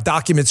 hey, they have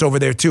documents over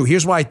there too.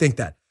 Here's why I think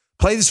that.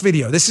 Play this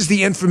video. This is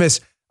the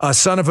infamous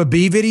son of a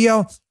bee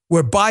video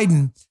where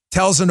Biden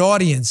tells an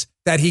audience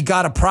that he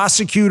got a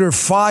prosecutor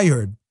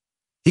fired.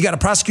 He got a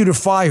prosecutor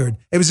fired.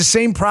 It was the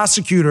same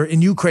prosecutor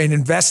in Ukraine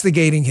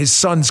investigating his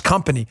son's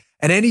company.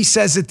 And then he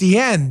says at the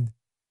end,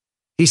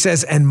 he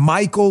says, and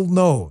Michael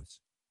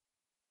knows.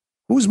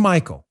 Who's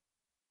Michael?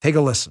 Take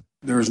a listen.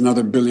 There was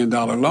another $1 billion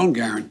loan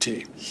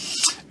guarantee.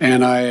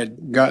 And I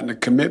had gotten a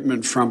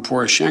commitment from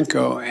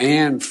Poroshenko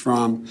and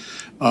from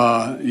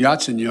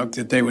Yatsenyuk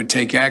that they would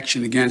take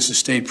action against the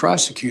state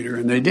prosecutor,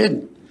 and they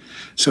didn't.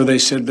 So they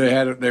said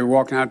they were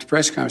walking out to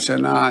press conference.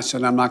 I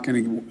said, no,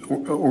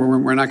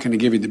 we're not going to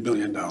give you the $1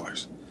 billion.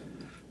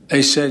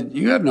 They said,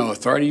 you have no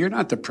authority. You're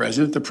not the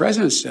president. The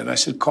president said. I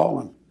said, call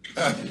him.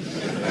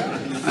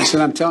 I said,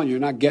 I'm telling you, you're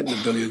not getting the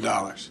 $1 billion.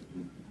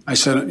 I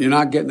said, you're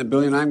not getting the $1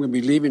 billion. I'm going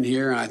to be leaving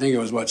here. And I think it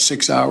was,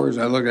 6 hours?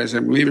 I said,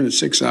 I'm leaving in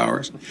 6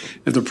 hours.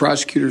 If the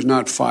prosecutor's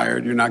not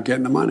fired, you're not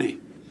getting the money.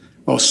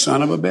 Well,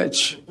 son of a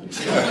bitch.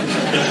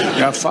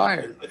 Got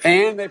fired.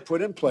 And they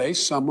put in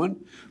place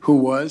someone who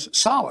was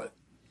solid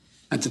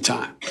at the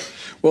time.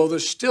 Well,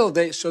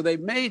 they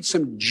made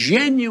some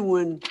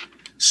genuine,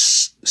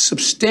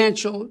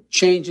 substantial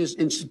changes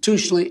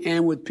institutionally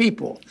and with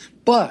people.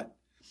 But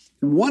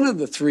in one of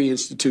the three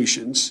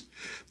institutions,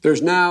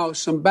 there's now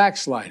some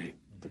backsliding.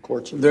 The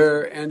courts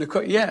are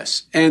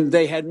yes. And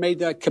they had made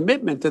that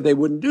commitment that they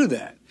wouldn't do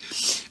that.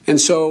 And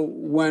so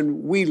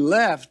when we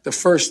left, the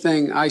first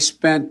thing I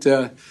spent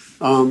a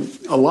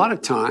lot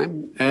of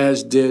time,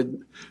 as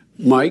did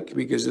Mike,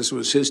 because this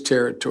was his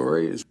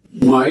territory.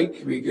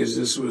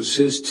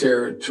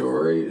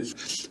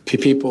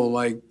 People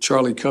like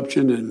Charlie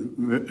Kupchan and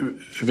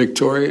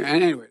Victoria.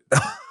 And anyway.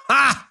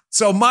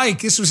 So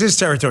Mike, this was his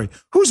territory.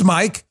 Who's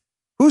Mike?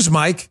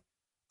 Mike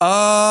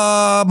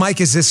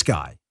is this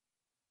guy.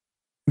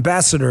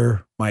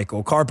 Ambassador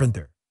Michael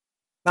Carpenter,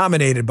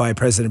 nominated by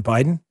President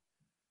Biden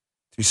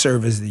to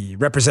serve as the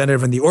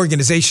representative in the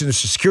Organization of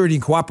Security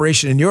and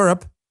Cooperation in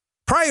Europe.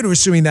 Prior to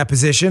assuming that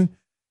position,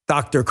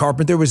 Dr.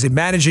 Carpenter was the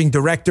managing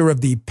director of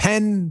the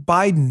Penn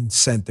Biden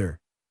Center.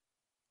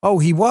 Oh,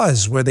 he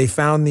was, where they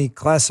found the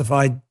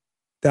classified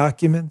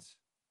documents.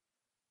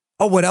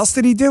 Oh, what else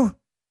did he do?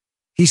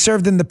 He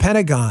served in the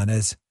Pentagon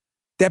as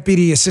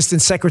Deputy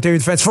Assistant Secretary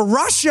of Defense for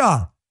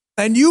Russia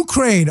and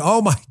Ukraine.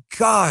 Oh my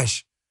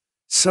gosh.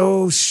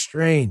 So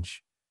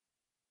strange.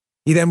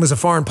 He then was a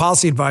foreign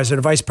policy advisor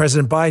to Vice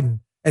President Biden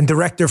and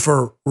director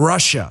for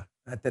Russia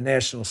at the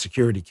National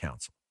Security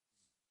Council.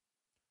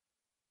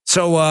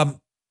 So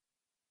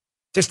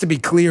just to be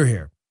clear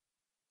here,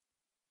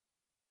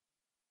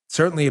 it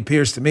certainly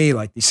appears to me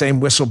like the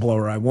same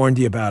whistleblower I warned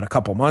you about a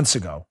couple months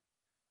ago,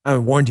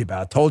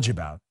 told you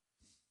about,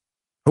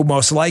 who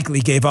most likely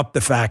gave up the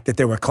fact that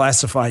there were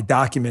classified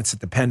documents at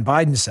the Penn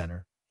Biden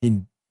Center.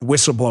 The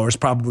whistleblower is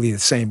probably the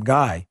same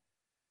guy,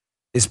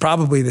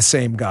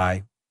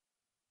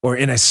 or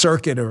in a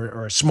circuit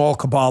or a small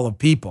cabal of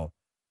people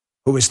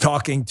who is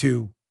talking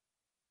to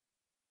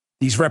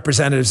these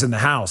representatives in the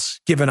House,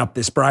 giving up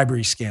this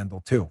bribery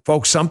scandal too.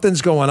 Folks,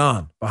 something's going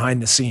on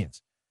behind the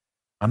scenes.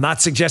 I'm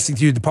not suggesting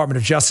to you the Department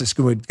of Justice is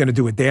going to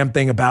do a damn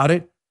thing about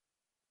it,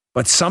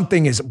 but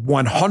something is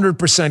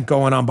 100%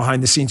 going on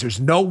behind the scenes.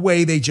 There's no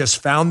way they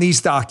just found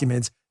these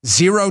documents,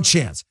 zero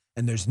chance.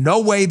 And there's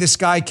no way this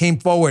guy came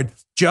forward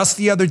just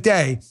the other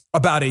day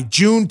about a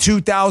June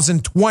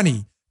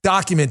 2020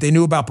 document they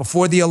knew about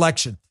before the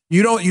election.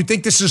 You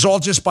think this is all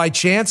just by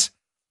chance?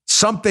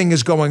 Something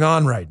is going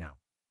on right now.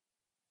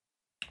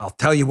 I'll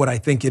tell you what I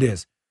think it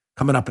is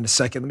coming up in a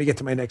second. Let me get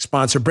to my next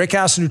sponsor,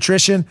 Brickhouse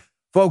Nutrition.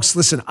 Folks,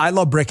 listen, I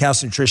love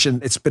Brickhouse Nutrition.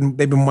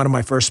 They've been one of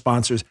my first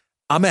sponsors.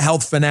 I'm a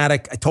health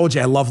fanatic. I told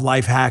you I love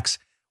life hacks.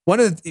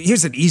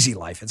 Here's an easy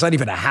life. It's not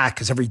even a hack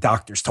because every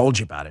doctor's told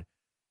you about it.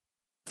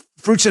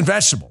 Fruits and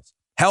vegetables,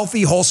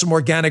 healthy, wholesome,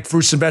 organic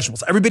fruits and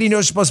vegetables. Everybody knows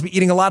you're supposed to be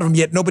eating a lot of them,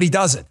 yet nobody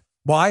does it.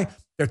 Why?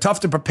 They're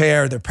tough to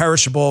prepare. They're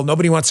perishable.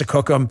 Nobody wants to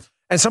cook them.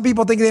 And some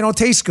people think they don't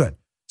taste good.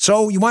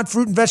 So you want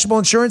fruit and vegetable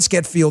insurance?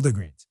 Get Field of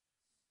Greens.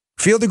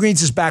 Field of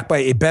Greens is backed by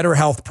a better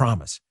health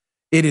promise.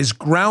 It is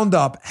ground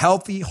up,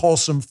 healthy,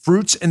 wholesome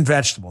fruits and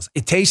vegetables.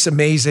 It tastes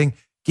amazing.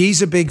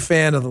 Guy's a big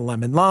fan of the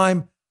lemon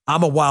lime.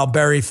 I'm a wild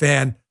berry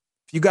fan.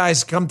 If you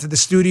guys come to the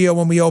studio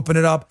when we open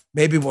it up,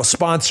 maybe we'll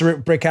sponsor it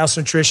with Brickhouse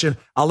Nutrition.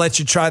 I'll let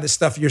you try the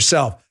stuff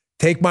yourself.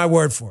 Take my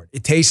word for it.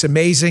 It tastes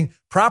amazing.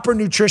 Proper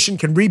nutrition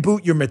can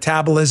reboot your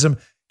metabolism,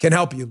 can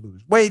help you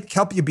lose weight,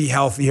 help you be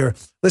healthier.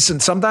 Listen,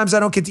 sometimes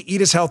I don't get to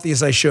eat as healthy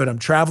as I should. I'm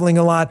traveling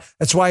a lot.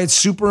 That's why it's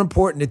super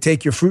important to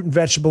take your fruit and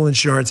vegetable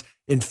insurance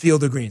in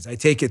Field of Greens. I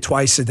take it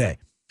twice a day.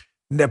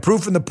 And the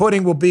proof in the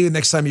pudding will be the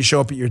next time you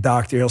show up at your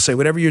doctor. He'll say,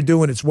 whatever you're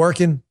doing, it's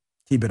working.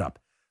 Keep it up.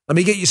 Let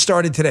me get you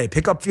started today.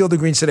 Pick up Field of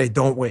Greens today.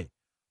 Don't wait.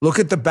 Look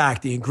at the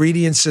back. The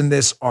ingredients in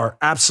this are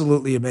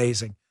absolutely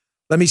amazing.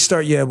 Let me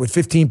start you with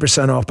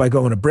 15% off by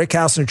going to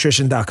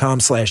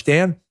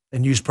brickhousenutrition.com/Dan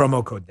and use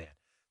promo code Dan.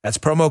 That's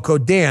promo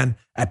code Dan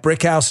at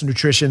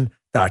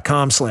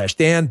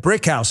brickhousenutrition.com/Dan,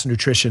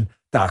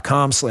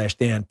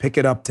 brickhousenutrition.com/Dan. Pick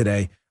it up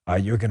today.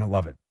 You're going to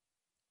love it.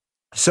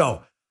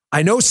 So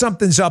I know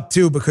something's up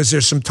too because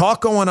there's some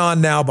talk going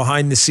on now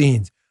behind the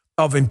scenes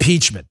of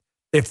impeachment.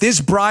 If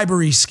this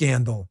bribery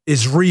scandal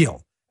is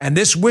real and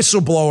this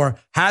whistleblower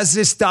has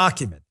this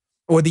document,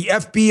 or the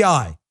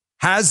FBI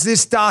has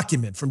this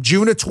document from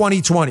June of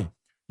 2020,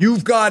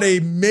 you've got a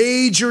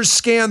major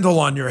scandal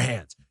on your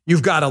hands.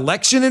 You've got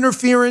election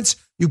interference.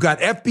 You've got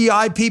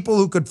FBI people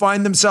who could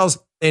find themselves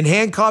in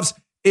handcuffs.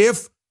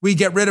 If we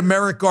get rid of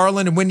Merrick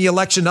Garland and win the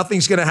election,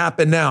 nothing's going to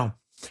happen now.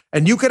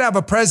 And you could have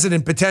a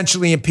president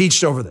potentially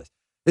impeached over this.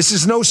 This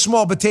is no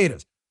small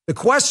potatoes. The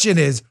question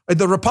is, are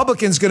the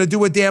Republicans going to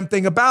do a damn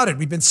thing about it?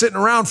 We've been sitting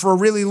around for a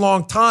really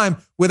long time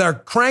with our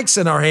cranks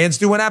in our hands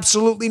doing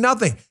absolutely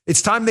nothing.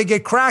 It's time they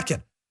get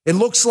cracking. It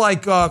looks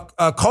like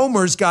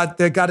Comer's got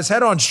his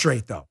head on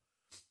straight, though.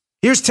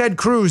 Here's Ted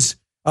Cruz.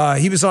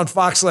 He was on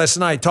Fox last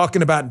night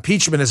talking about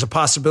impeachment as a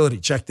possibility.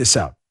 Check this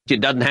out.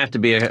 It doesn't have to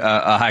be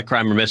a high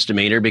crime or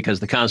misdemeanor because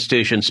the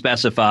Constitution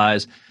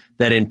specifies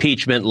that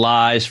impeachment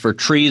lies for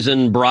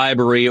treason,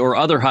 bribery, or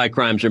other high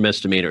crimes or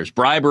misdemeanors.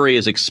 Bribery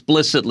is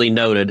explicitly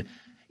noted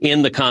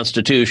in the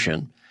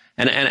Constitution.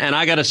 And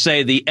I got to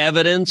say, the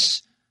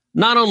evidence,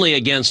 not only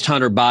against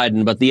Hunter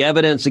Biden, but the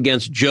evidence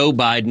against Joe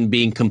Biden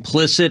being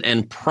complicit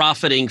and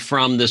profiting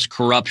from this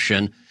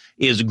corruption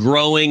is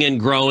growing and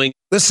growing.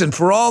 Listen,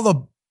 for all the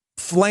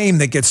flame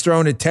that gets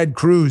thrown at Ted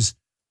Cruz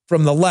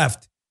from the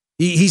left,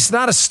 he's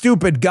not a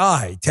stupid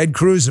guy. Ted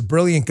Cruz, a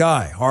brilliant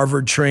guy,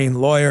 Harvard-trained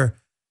lawyer,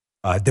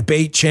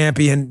 debate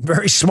champion,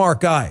 very smart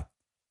guy.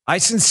 I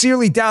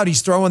sincerely doubt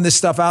he's throwing this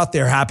stuff out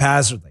there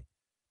haphazardly.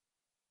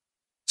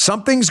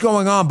 Something's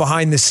going on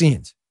behind the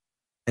scenes.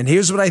 And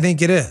here's what I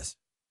think it is.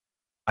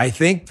 I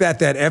think that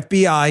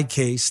FBI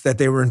case that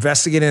they were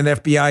investigating an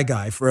FBI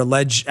guy for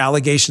alleged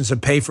allegations of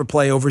pay for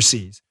play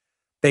overseas,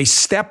 they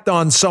stepped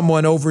on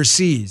someone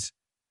overseas,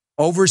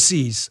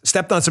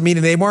 stepped on some,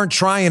 meaning they weren't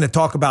trying to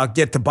talk about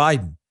get to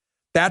Biden.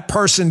 That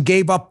person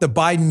gave up the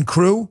Biden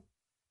crew,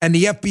 and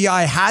the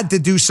FBI had to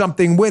do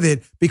something with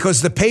it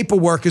because the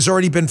paperwork has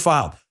already been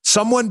filed.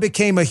 Someone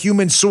became a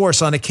human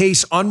source on a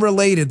case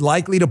unrelated,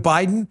 likely to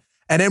Biden,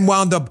 and then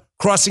wound up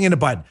crossing into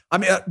Biden. I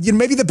mean,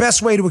 maybe the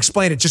best way to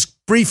explain it, just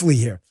briefly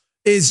here,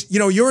 is,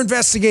 you're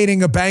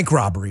investigating a bank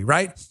robbery,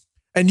 right?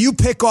 and you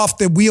pick off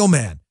the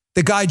wheelman,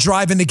 the guy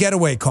driving the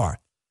getaway car.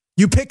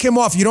 You pick him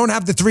off. You don't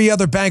have the 3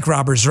 other bank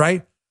robbers,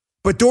 right?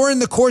 But during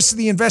the course of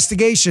the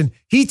investigation,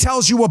 he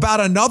tells you about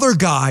another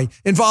guy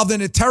involved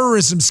in a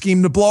terrorism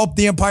scheme to blow up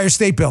the Empire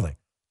State Building.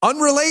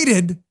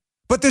 Unrelated,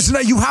 but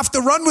you have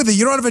to run with it.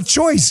 You don't have a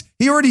choice.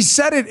 He already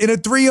said it in a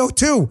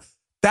 302.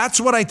 That's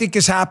what I think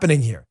is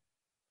happening here.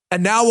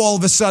 And now all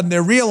of a sudden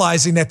they're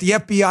realizing that the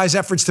FBI's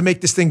efforts to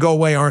make this thing go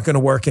away aren't going to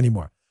work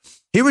anymore.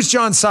 Here was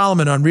John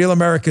Solomon on Real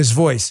America's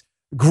Voice,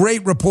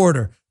 great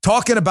reporter,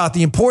 talking about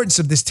the importance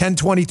of this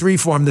 1023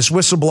 form this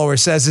whistleblower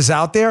says is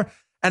out there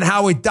and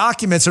how it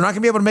documents they're not going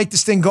to be able to make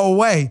this thing go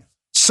away.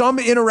 Some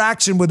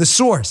interaction with a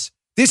source.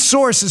 This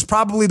source is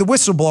probably the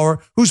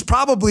whistleblower, who's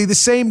probably the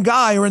same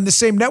guy or in the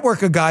same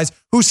network of guys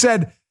who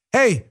said,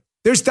 hey,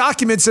 there's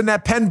documents in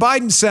that Penn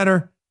Biden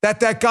Center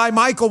that guy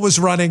Michael was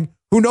running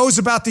who knows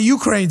about the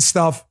Ukraine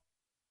stuff.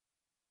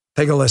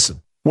 Take a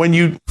listen. When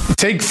you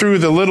take through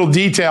the little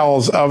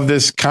details of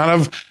this kind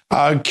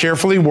of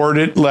carefully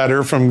worded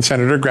letter from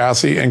Senator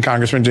Grassley and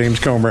Congressman James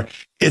Comer,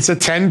 it's a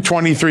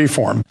 1023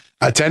 form.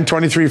 A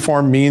 1023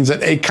 form means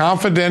that a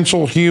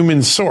confidential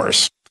human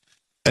source,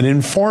 an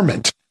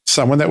informant,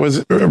 someone that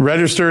was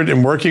registered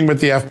and working with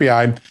the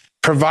FBI,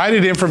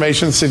 provided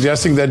information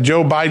suggesting that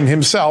Joe Biden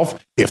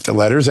himself, if the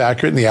letter is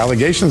accurate and the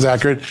allegations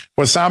accurate,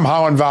 was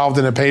somehow involved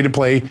in a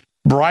pay-to-play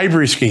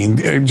bribery scheme.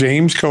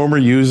 James Comer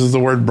uses the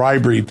word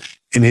bribery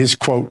in his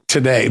quote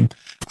today.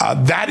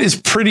 That is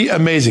pretty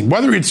amazing.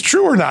 Whether it's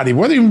true or not,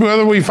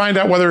 whether we find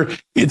out whether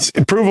it's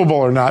provable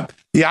or not,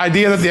 the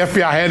idea that the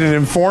FBI had an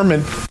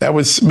informant that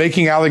was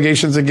making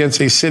allegations against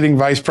a sitting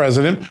vice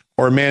president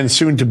or a man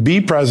soon to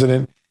be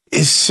president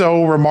is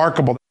so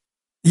remarkable.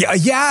 Yeah,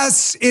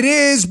 yes, it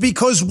is.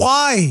 Because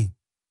why?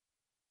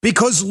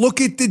 Because look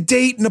at the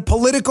date in the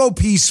Politico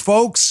piece,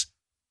 folks.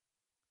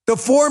 The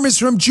form is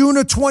from June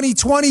of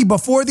 2020,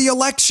 before the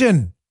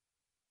election.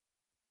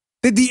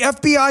 Did the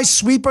FBI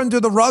sweep under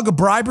the rug a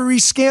bribery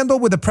scandal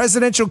with a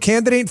presidential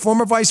candidate and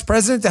former vice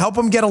president to help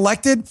him get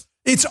elected?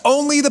 It's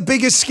only the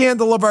biggest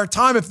scandal of our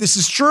time if this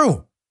is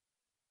true.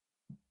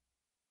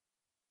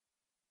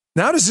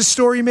 Now, does this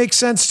story make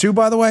sense too,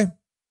 by the way?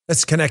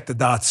 Let's connect the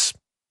dots.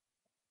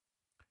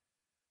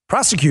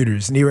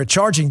 Prosecutors near a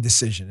charging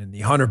decision in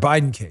the Hunter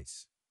Biden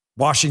case.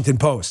 Washington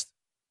Post.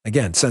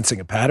 Again, sensing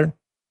a pattern.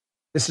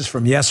 This is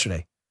from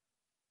yesterday.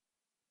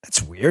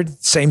 That's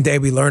weird. Same day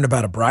we learn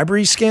about a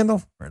bribery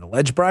scandal or an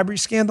alleged bribery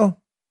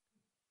scandal.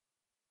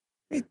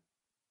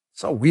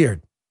 So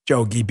weird.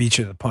 Joe, Guy beat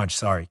you to the punch.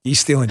 Sorry. He's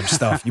stealing your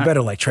stuff. You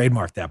better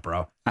trademark that,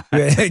 bro.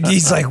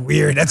 He's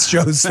weird. That's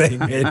Joe's thing,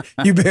 man.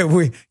 You better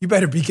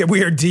be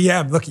weird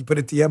DM. Look, he put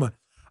a DM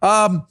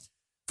on.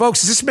 Folks,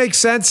 does this make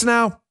sense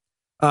now?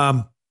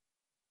 The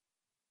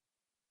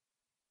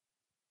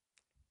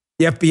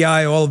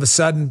FBI, all of a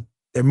sudden,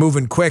 they're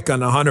moving quick on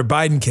the Hunter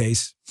Biden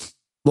case.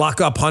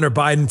 Lock up Hunter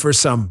Biden for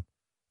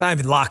not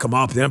even lock him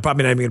up. They're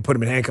probably not even going to put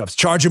him in handcuffs.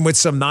 Charge him with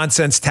some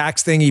nonsense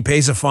tax thing. He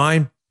pays a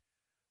fine.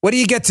 What do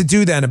you get to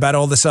do then about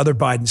all this other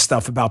Biden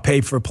stuff about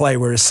pay for play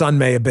where his son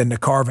may have been the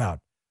carve out?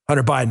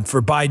 Hunter Biden,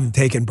 for Biden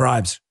taking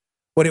bribes.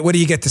 What do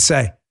you get to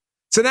say?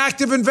 It's an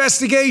active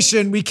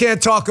investigation. We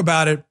can't talk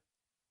about it.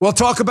 We'll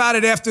talk about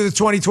it after the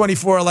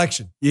 2024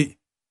 election. You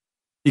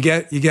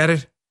get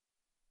it?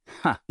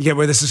 Huh. You get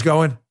where this is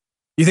going?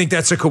 You think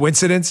that's a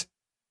coincidence?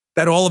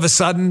 That all of a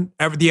sudden,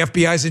 the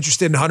FBI is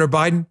interested in Hunter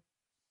Biden?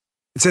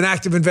 It's an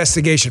active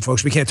investigation,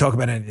 folks. We can't talk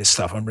about any of this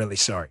stuff. I'm really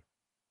sorry.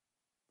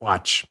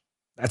 Watch.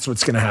 That's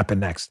what's going to happen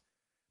next.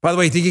 By the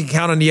way, you think you can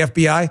count on the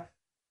FBI?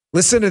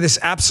 Listen to this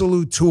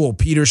absolute tool,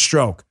 Peter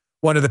Strzok,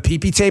 one of the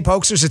PP tape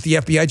hoaxers at the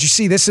FBI. Did you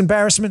see this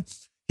embarrassment?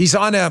 He's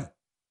on a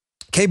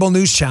cable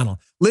news channel.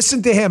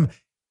 Listen to him.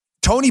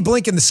 Tony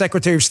Blinken, the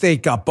Secretary of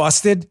State, got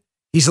busted.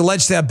 He's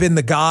alleged to have been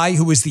the guy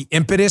who was the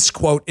impetus,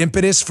 quote,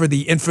 impetus for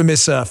the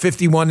infamous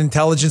 51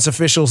 intelligence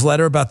officials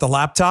letter about the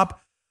laptop.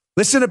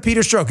 Listen to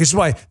Peter Strzok. This is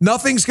why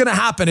nothing's going to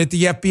happen at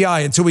the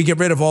FBI until we get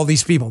rid of all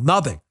these people.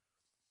 Nothing.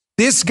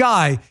 This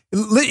guy,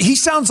 he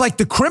sounds like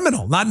the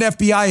criminal, not an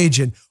FBI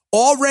agent,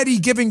 already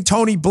giving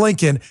Tony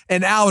Blinken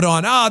an out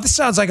on, this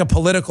sounds like a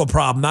political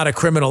problem, not a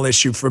criminal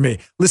issue for me.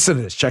 Listen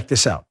to this. Check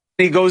this out.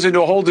 He goes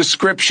into a whole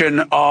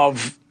description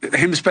of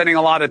him spending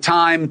a lot of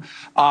time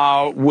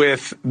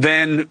with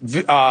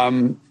Biden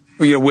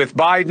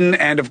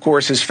and, of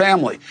course, his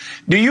family.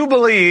 Do you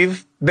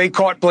believe they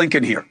caught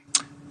Blinken here?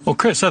 Well,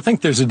 Chris, I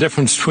think there's a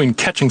difference between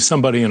catching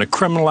somebody in a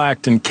criminal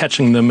act and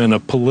catching them in a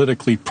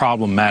politically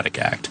problematic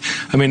act.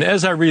 I mean,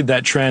 as I read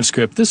that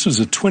transcript, this was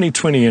a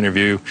 2020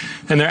 interview,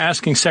 and they're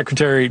asking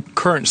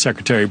current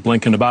Secretary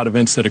Blinken about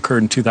events that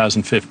occurred in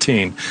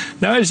 2015.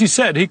 Now, as you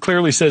said, he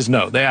clearly says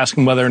no. They ask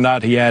him whether or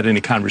not he had any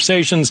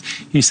conversations.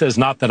 He says,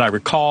 not that I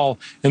recall.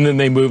 And then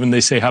they move and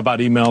they say, how about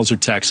emails or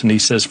texts? And he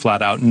says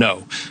flat out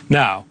no.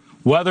 Now,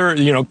 whether,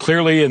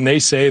 clearly, and they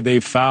say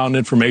they've found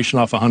information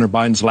off of Hunter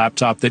Biden's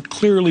laptop that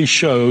clearly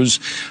shows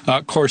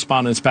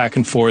correspondence back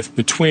and forth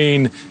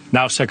between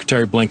now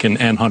Secretary Blinken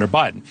and Hunter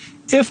Biden.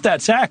 If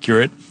that's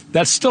accurate,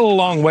 that's still a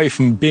long way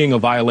from being a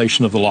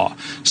violation of the law.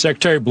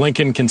 Secretary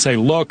Blinken can say,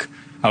 look,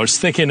 I was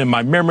thinking in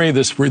my memory,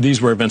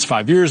 these were events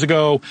 5 years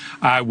ago.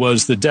 I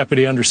was the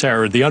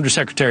the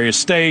undersecretary of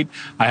state.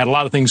 I had a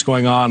lot of things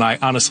going on. I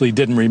honestly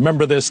didn't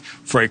remember this.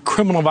 For a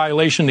criminal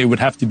violation, it would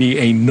have to be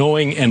a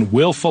knowing and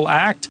willful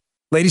act.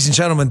 Ladies and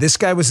gentlemen, this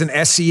guy was an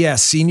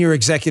SES, Senior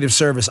Executive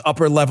Service,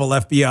 upper-level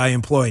FBI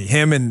employee.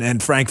 Him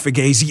and Frank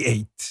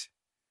Fugazi,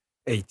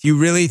 8. You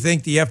really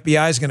think the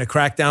FBI is going to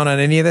crack down on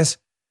any of this?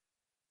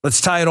 Let's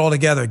tie it all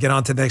together. Get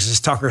on to the next. This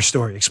Tucker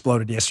story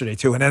exploded yesterday,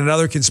 too. And then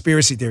another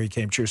conspiracy theory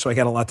came true, so I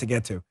got a lot to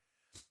get to.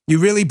 You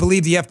really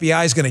believe the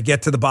FBI is going to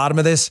get to the bottom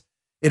of this?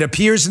 It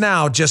appears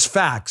now, just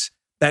facts,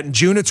 that in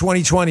June of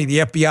 2020, the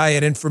FBI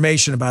had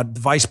information about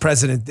the vice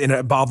president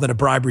involved in a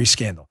bribery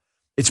scandal.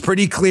 It's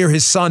pretty clear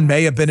his son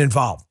may have been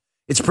involved.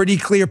 It's pretty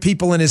clear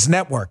people in his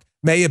network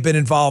may have been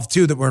involved,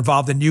 too, that were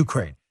involved in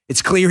Ukraine.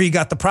 It's clear he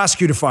got the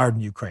prosecutor fired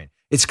in Ukraine.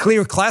 It's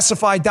clear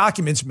classified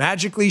documents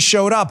magically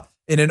showed up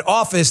in an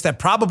office that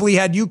probably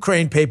had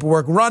Ukraine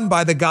paperwork run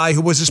by the guy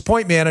who was his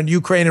point man on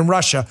Ukraine and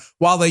Russia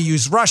while they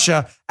used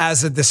Russia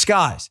as a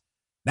disguise.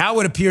 Now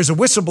it appears a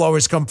whistleblower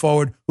has come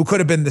forward who could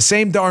have been the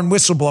same darn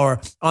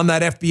whistleblower on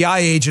that FBI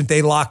agent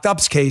they locked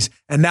up's case,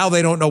 and now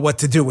they don't know what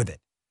to do with it.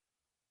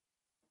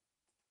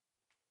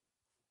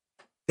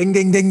 Ding,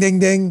 ding, ding, ding,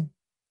 ding.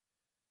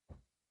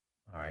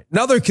 All right.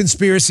 Another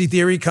conspiracy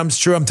theory comes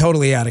true. I'm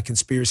totally out of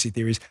conspiracy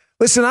theories.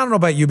 Listen, I don't know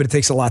about you, but it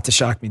takes a lot to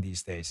shock me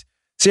these days.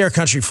 See our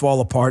country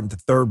fall apart into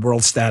third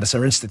world status.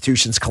 Our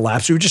institutions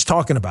collapse. We were just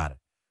talking about it.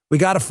 We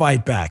got to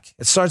fight back.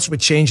 It starts with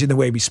changing the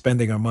way we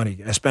spend our money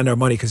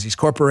because these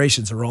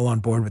corporations are all on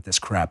board with this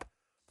crap.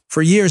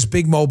 For years,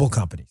 big mobile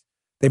companies,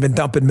 they've been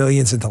dumping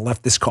millions into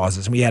leftist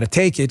causes, and we had to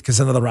take it because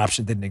another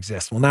option didn't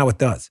exist. Well, now it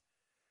does.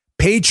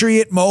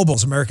 Patriot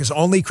Mobile's America's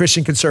only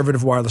Christian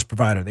conservative wireless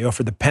provider. They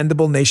offer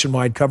dependable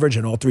nationwide coverage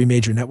on all 3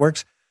 major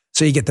networks,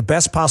 so you get the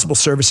best possible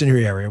service in your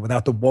area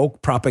without the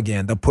woke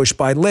propaganda pushed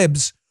by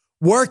libs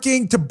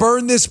working to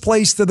burn this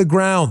place to the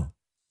ground.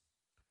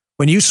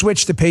 When you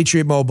switch to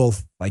Patriot Mobile,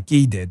 like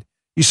Guy did,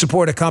 you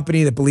support a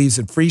company that believes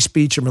in free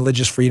speech and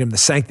religious freedom, the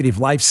sanctity of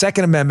life,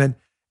 Second Amendment,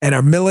 and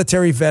our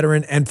military,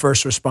 veteran, and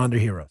first responder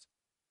heroes.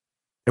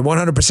 Their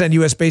 100%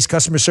 U.S.-based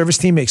customer service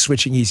team makes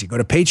switching easy. Go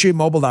to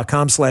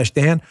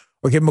patriotmobile.com/Dan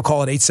or give them a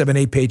call at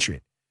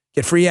 878-PATRIOT.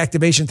 Get free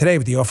activation today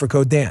with the offer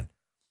code Dan.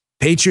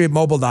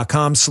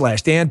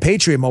 patriotmobile.com/Dan,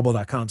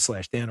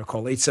 patriotmobile.com/Dan, or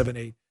call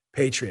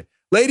 878-PATRIOT.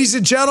 Ladies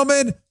and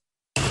gentlemen,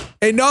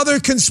 another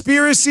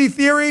conspiracy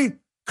theory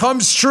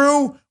comes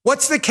true.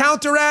 What's the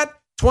counter at?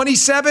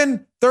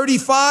 27,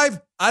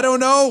 35? I don't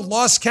know.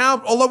 Lost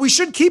count. Although we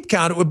should keep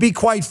count. It would be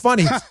quite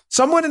funny.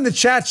 Someone in the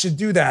chat should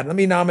do that. Let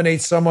me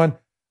nominate someone.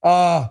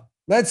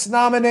 Let's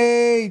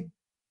nominate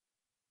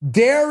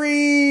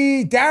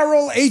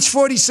Daryl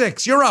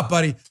H46. You're up,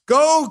 buddy.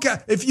 Go.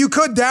 If you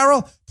could,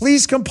 Daryl,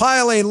 please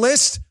compile a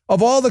list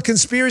of all the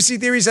conspiracy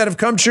theories that have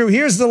come true.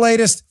 Here's the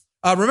latest.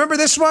 Remember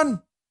this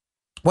one?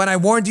 When I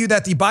warned you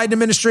that the Biden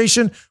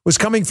administration was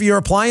coming for your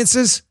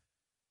appliances?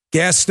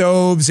 Gas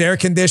stoves, air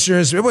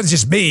conditioners. It wasn't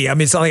just me. I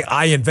mean, it's not like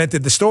I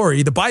invented the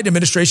story. The Biden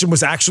administration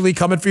was actually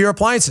coming for your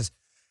appliances.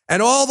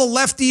 And all the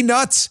lefty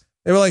nuts,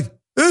 they were like,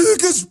 this is a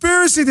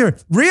conspiracy theory.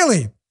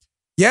 Really?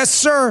 Yes,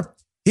 sir.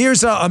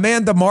 Here's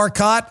Amanda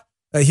Marcotte,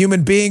 a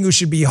human being who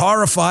should be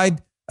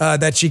horrified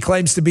that she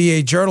claims to be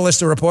a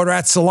journalist or reporter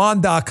at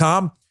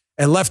Salon.com,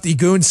 a lefty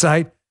goon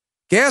site.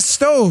 Gas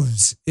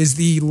stoves is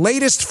the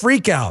latest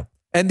freakout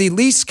and the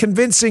least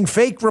convincing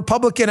fake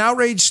Republican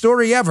outrage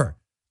story ever.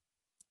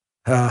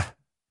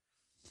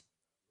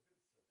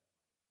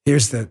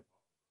 Here's the,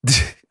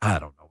 I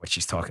don't know what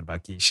she's talking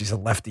about, Guy. She's a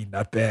lefty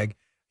nutbag.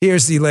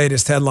 Here's the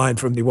latest headline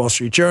from the Wall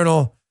Street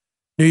Journal.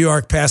 New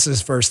York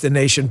passes first in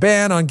nation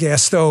ban on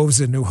gas stoves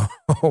in new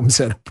homes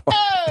and apartments.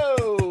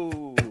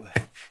 Oh!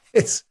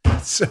 It's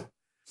so,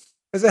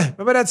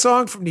 remember that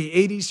song from the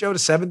 80s show, the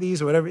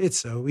 70s or whatever? It's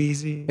so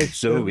easy. It's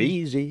so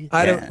easy.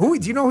 Do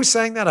you know who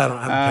sang that?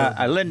 I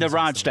don't. Linda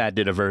Ronstadt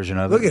did a version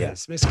of it. Look at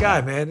this. This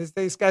guy, man.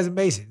 This guy's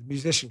amazing.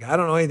 Musician guy. I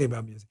don't know anything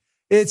about music.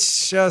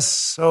 It's just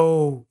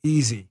so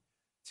easy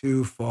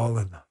to fall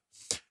in love.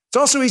 It's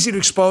also easy to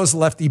expose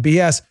lefty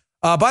BS.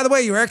 By the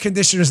way, your air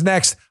conditioner's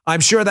next. I'm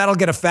sure that'll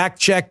get a fact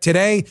check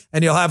today,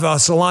 and you'll have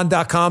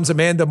Salon.com's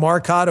Amanda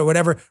Marcotte or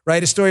whatever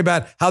write a story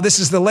about how this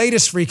is the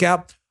latest freak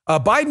out.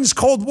 Biden's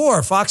Cold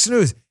War, Fox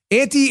News.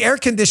 Anti-air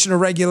conditioner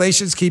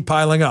regulations keep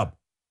piling up.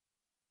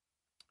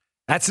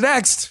 That's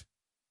next.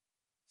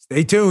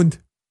 Stay tuned.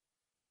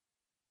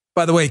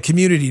 By the way,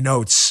 community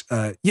notes.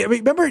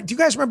 Remember? Do you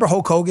guys remember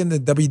Hulk Hogan, the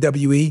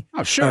WWE?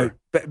 Oh, sure.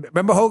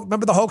 Remember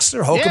the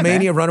Hulkster,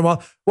 Hulkamania, running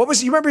wild. What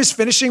was? You remember his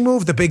finishing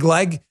move, the big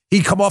leg?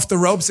 He'd come off the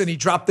ropes and he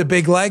dropped the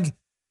big leg.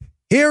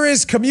 Here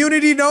is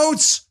community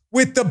notes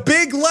with the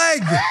big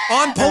leg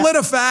on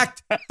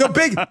PolitiFact. The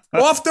big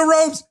off the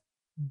ropes,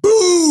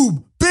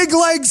 boom, big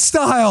leg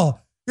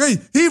style.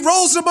 He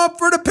rolls him up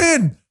for the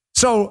pin.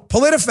 So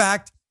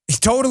PolitiFact. It's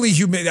totally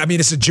human. I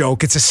mean, it's a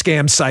joke. It's a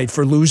scam site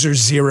for losers,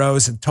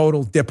 zeros, and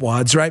total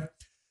dipwads, right?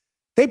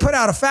 They put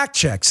out a fact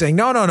check saying,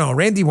 no.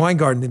 Randy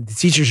Weingarten and the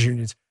teachers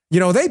unions,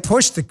 they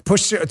pushed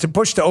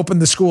to open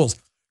the schools.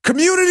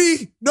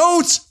 Community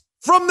notes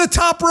from the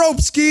top rope,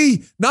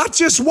 Ski. Not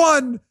just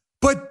one,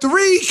 but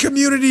 3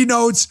 community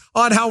notes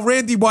on how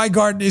Randy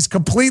Weingarten is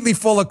completely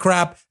full of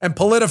crap and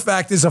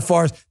PolitiFact is a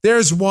farce.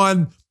 There's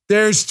 1,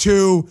 there's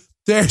 2,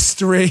 there's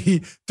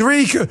 3.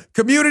 3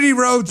 community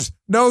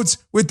notes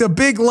with the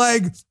big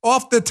leg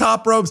off the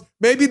top ropes.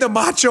 Maybe the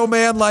Macho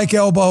Man-like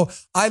elbow.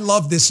 I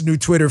love this new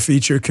Twitter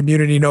feature,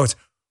 community notes.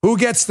 Who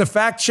gets to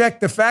fact check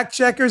the fact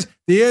checkers?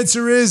 The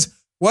answer is,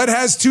 what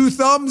has 2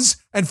 thumbs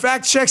and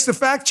fact checks the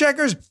fact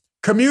checkers?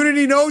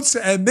 Community notes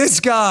and this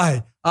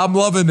guy. I'm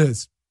loving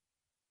this.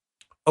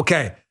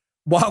 Okay,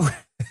 while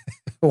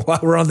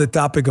we're on the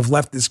topic of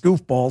leftist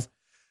goofballs,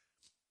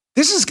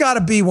 this has got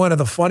to be one of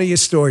the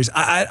funniest stories.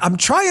 I'm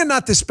trying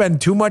not to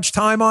spend too much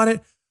time on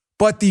it,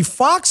 but the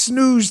Fox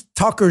News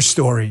Tucker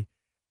story,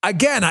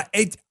 again,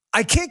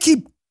 I can't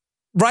keep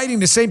writing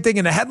the same thing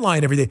in the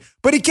headline every day,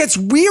 but it gets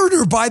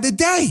weirder by the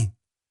day.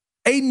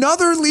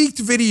 Another leaked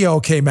video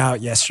came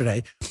out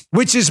yesterday,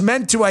 which is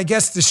meant to, I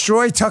guess,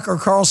 destroy Tucker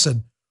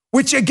Carlson,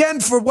 which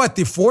again, for what,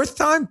 the 4th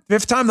time,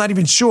 5th time, not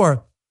even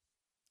sure,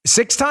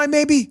 6th time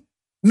maybe,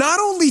 not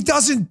only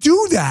doesn't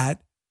do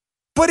that,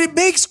 but it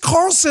makes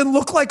Carlson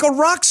look like a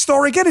rock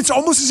star. Again, it's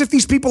almost as if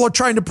these people are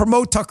trying to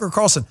promote Tucker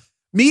Carlson.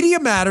 Media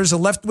Matters, a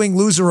left-wing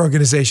loser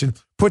organization,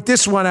 put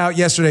this one out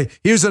yesterday.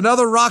 Here's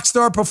another rock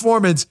star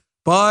performance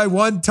by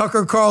one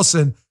Tucker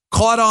Carlson,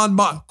 caught on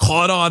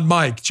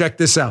mic. Check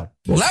this out.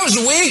 Well, that was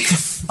a week,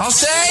 I'll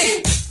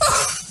say.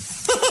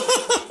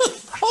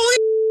 Holy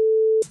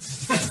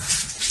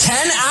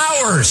 10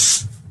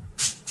 hours.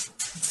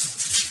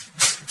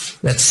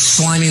 That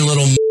slimy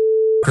little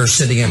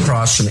sitting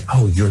across from me.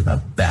 Oh, you're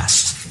the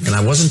best. And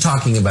I wasn't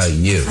talking about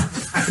you.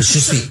 It's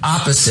just the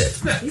opposite.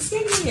 He's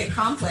giving me a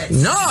compliment.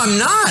 No, I'm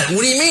not.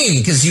 What do you mean?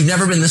 Because you've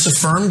never been this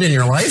affirmed in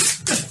your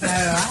life?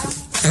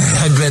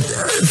 I bet.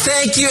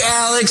 Thank you,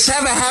 Alex.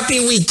 Have a happy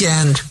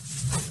weekend.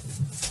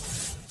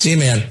 See you,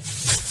 man.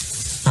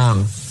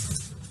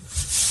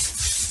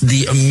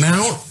 The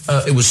amount,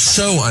 it was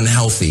so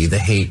unhealthy, the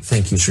hate.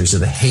 Thank you, Teresa.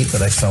 The hate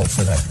that I felt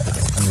for that guy.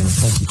 I mean,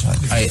 thank you, Todd.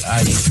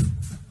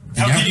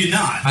 How could you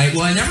not?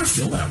 I never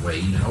feel that way,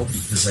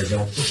 because I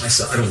don't put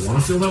myself, I don't want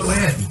to feel that way.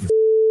 I think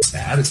it's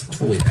bad. It's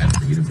totally bad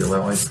for you to feel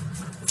that way.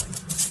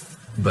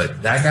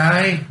 But that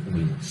guy, I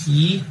mean,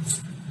 he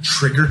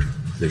triggered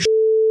the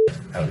shit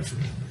out of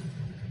me.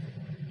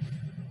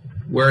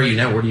 Where are you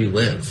now? Where do you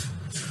live?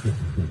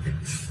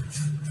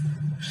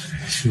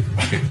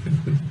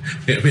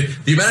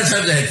 The amount of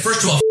times I had,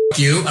 first of all, f***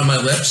 you on my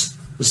lips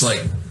was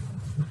like,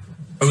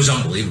 it was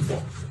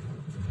unbelievable.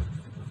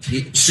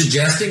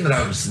 Suggesting that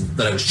I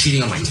was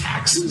cheating on my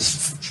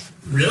taxes?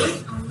 Really?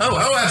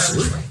 Oh,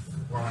 absolutely.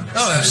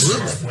 Oh,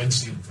 absolutely.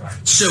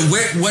 So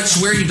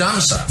where are you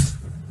domiciled?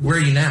 Where are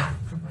you now?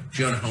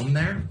 Do you own a home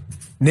there?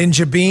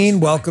 Ninja Bean,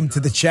 welcome to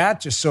the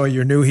chat. Just saw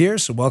you're new here,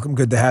 so welcome.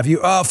 Good to have you.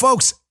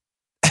 Folks,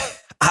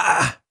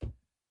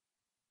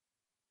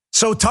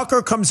 so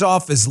Tucker comes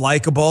off as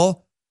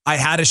likable. I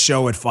had a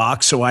show at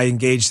Fox, so I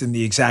engaged in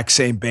the exact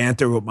same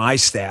banter with my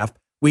staff.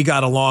 We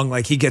got along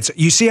like he gets,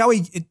 you see how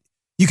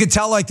you can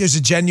tell like there's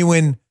a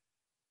genuine,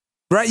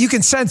 right? You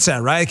can sense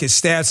that, right? His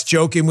staff's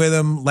joking with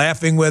him,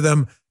 laughing with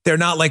him. They're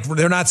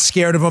not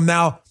scared of him.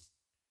 Now,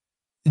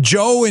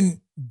 Joe and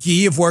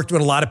Guy have worked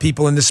with a lot of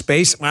people in this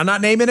space. I'm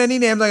not naming any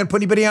names. I'm not going to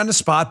put anybody on the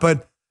spot,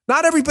 but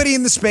not everybody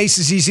in the space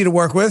is easy to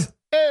work with.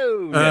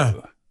 Oh,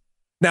 no.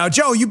 Now,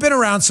 Joe, you've been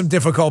around some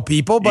difficult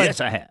people, but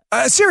yes, I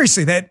have.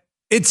 Seriously, that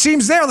it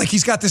seems there like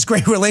he's got this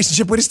great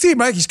relationship with his team,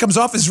 right? He comes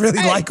off as really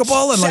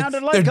likable and like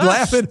they're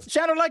laughing.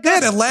 Sounded like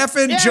us. They're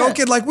laughing,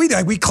 joking like we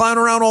do. We clown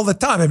around all the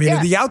time. I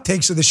mean, the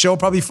outtakes of the show are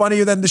probably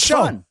funnier than the show.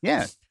 Fun.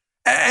 Yeah.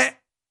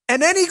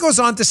 And then he goes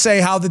on to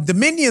say how the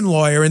Dominion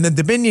lawyer in the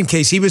Dominion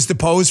case, he was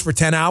deposed for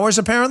 10 hours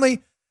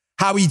apparently,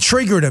 how he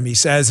triggered him, he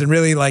says, and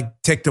really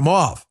like ticked him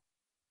off.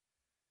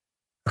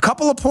 A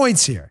couple of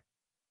points here.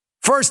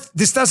 First,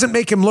 this doesn't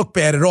make him look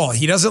bad at all.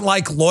 He doesn't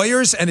like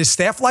lawyers and his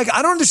staff I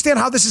don't understand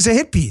how this is a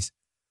hit piece.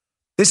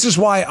 This is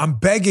why I'm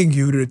begging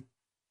you to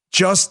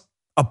just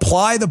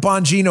apply the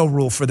Bongino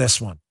rule for this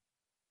one.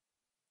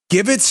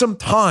 Give it some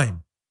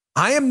time.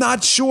 I am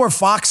not sure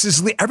Fox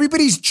is...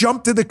 Everybody's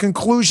jumped to the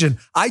conclusion.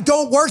 I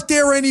don't work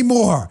there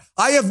anymore.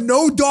 I have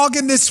no dog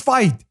in this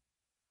fight.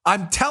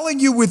 I'm telling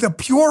you with a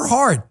pure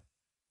heart,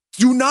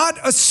 do not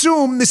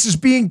assume this is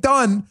being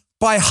done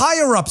by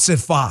higher-ups at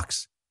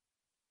Fox.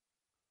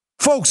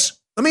 Folks,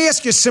 let me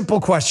ask you a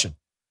simple question.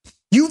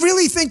 You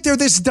really think they're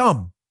this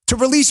dumb to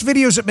release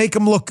videos that make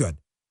them look good?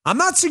 I'm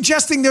not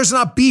suggesting there's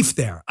not beef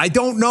there. I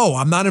don't know.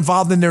 I'm not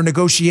involved in their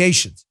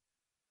negotiations.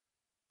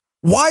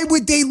 Why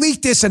would they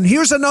leak this? And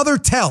here's another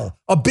tell,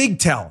 a big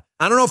tell.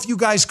 I don't know if you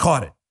guys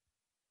caught it.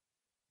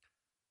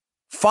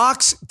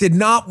 Fox did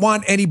not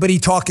want anybody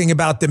talking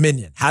about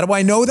Dominion. How do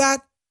I know that?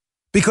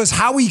 Because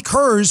Howie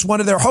Kurz, one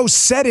of their hosts,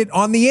 said it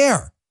on the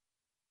air.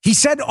 He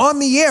said on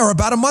the air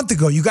about a month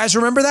ago. You guys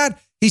remember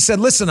that? He said,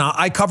 listen,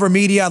 I cover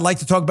media. I'd like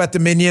to talk about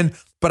Dominion,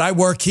 but I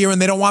work here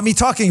and they don't want me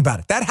talking about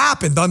it. That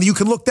happened. You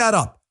can look that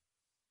up.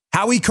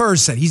 Howie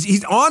Kurz said,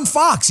 he's on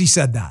Fox. He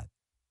said that.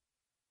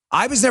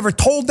 I was never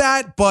told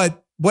that,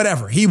 but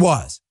whatever. He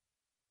was.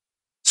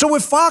 So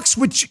if Fox,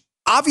 which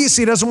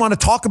obviously doesn't want to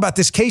talk about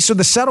this case or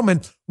the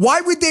settlement, why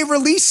would they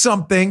release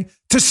something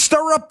to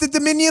stir up the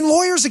Dominion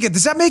lawyers again?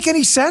 Does that make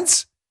any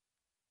sense?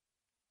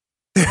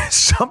 There's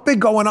something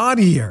going on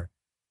here.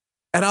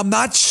 And I'm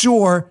not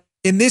sure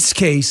in this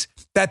case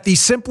that the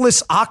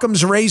simplest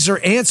Occam's razor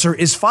answer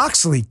is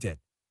Fox leaked it.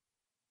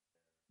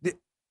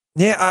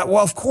 Yeah,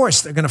 well, of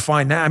course they're going to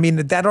find that. I mean,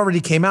 that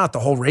already came out, the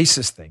whole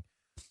racist thing.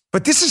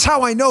 But this is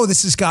how I know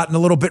this has gotten a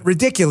little bit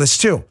ridiculous,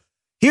 too.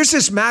 Here's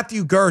this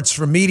Matthew Gertz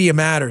from Media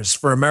Matters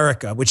for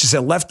America, which is a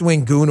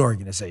left-wing goon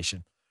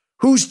organization,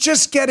 who's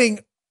just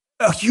getting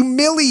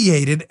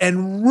humiliated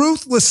and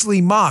ruthlessly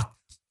mocked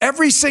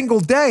every single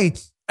day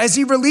as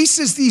he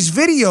releases these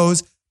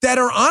videos that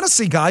are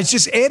honestly, guys,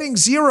 just adding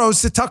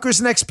zeros to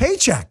Tucker's next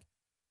paycheck.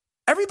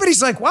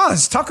 Everybody's like, wow,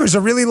 this Tucker's a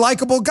really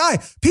likable guy.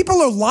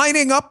 People are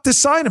lining up to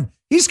sign him.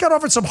 He's got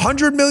offered some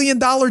 $100 million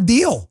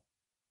deal.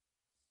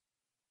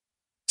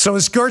 So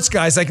this Gertz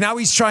guy's like, now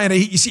he's trying to,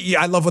 you see,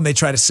 I love when they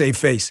try to save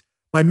face.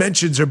 My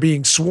mentions are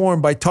being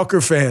swarmed by Tucker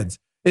fans,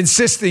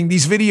 insisting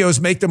these videos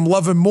make them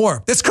love him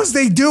more. That's because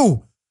they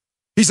do.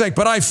 He's like,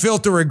 but I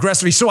filter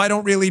aggressively, so I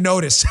don't really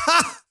notice.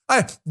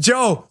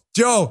 Joe.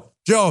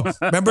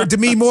 Remember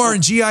Demi Moore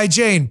and G.I.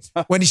 Jane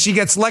when she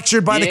gets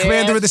lectured by the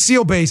commander of the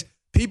SEAL base?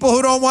 People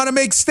who don't want to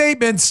make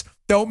statements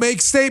don't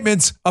make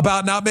statements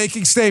about not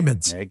making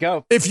statements. There you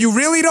go. If you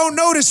really don't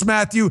notice,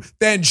 Matthew,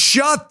 then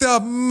shut the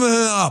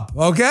up,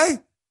 okay?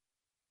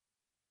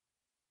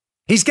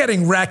 He's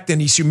getting wrecked and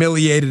he's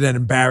humiliated and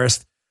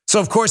embarrassed. So,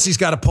 of course, he's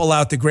got to pull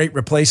out the great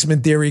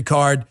replacement theory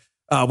card,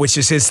 which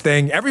is his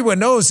thing. Everyone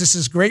knows this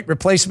is great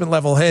replacement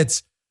level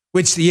hits,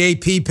 which the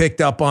AP picked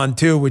up on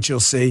too, which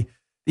you'll see.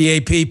 The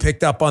AP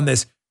picked up on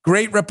this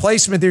great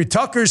replacement theory.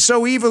 Tucker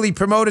so evilly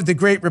promoted the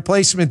great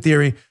replacement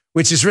theory,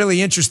 which is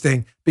really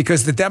interesting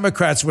because the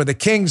Democrats were the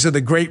kings of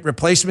the great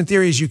replacement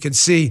theory, as you can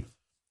see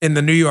in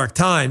the New York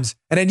Times.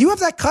 And then you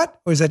have that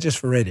cut, or is that just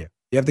for radio?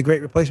 You have the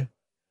great replacement?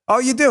 Oh,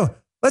 you do.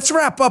 Let's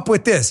wrap up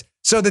with this.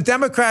 So the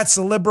Democrats,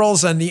 the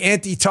liberals, and the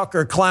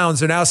anti-Tucker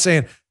clowns are now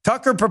saying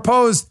Tucker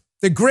proposed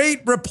the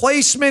great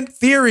replacement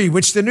theory,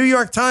 which the New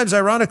York Times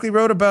ironically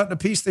wrote about in a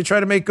piece they try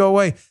to make go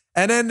away.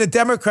 And then the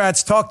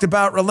Democrats talked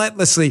about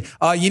relentlessly.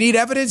 You need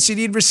evidence? You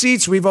need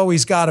receipts? We've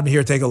always got them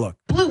here. Take a look.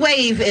 Blue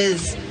wave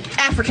is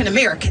African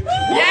American.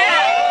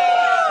 Yeah!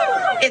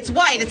 It's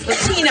white, it's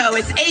Latino,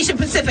 it's Asian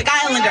Pacific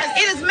Islander.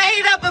 It is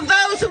made up of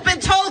those who've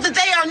been told that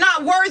they are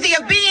not worthy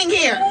of being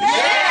here.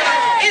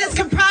 Yeah! It is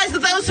comprised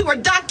of those who are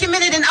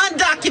documented and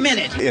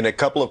undocumented. In a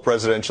couple of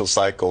presidential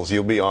cycles,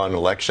 you'll be on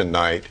election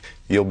night.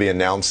 You'll be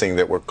announcing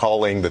that we're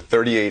calling the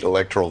 38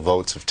 electoral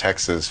votes of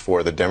Texas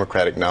for the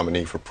Democratic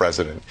nominee for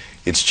president.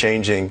 It's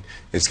changing.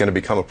 It's going to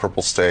become a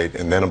purple state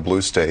and then a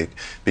blue state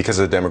because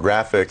of the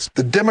demographics.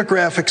 The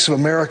demographics of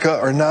America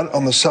are not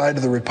on the side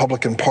of the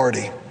Republican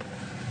Party.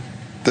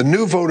 The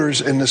new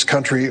voters in this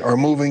country are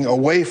moving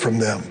away from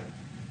them.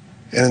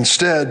 And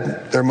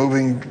instead, they're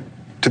moving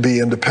to be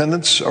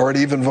independents or to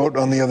even vote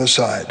on the other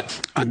side.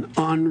 An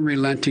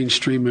unrelenting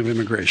stream of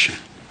immigration.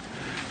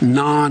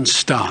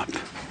 Non-stop.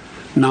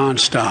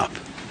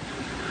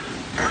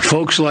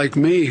 Folks like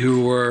me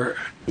who were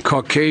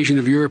Caucasian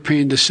of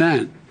European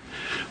descent,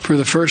 for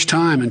the first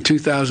time in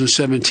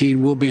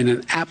 2017, will be in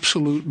an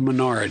absolute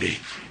minority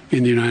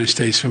in the United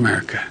States of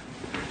America.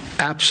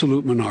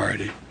 Absolute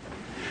minority.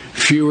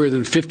 Fewer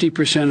than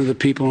 50% of the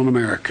people in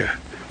America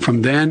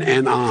from then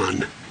and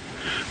on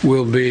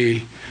will be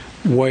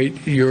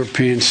white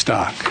European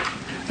stock.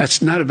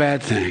 That's not a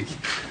bad thing.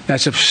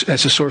 That's a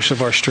source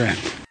of our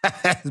strength.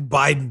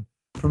 Biden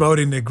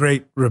promoting the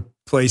great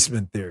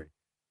replacement theory.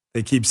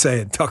 They keep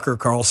saying Tucker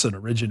Carlson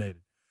originated.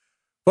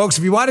 Folks,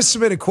 if you want to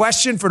submit a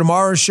question for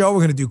tomorrow's show, we're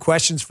going to do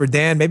questions for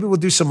Dan. Maybe we'll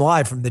do some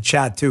live from the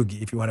chat too,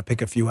 if you want to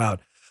pick a few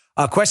out.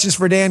 Questions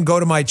for Dan, go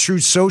to my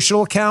Truth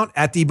Social account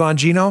at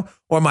DeBongino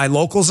or my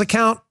Locals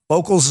account.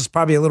 Locals is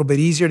probably a little bit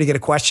easier to get a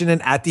question in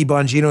at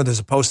DeBongino. There's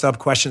a post up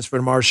questions for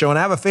tomorrow's show. And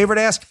I have a favor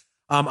to ask.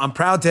 I'm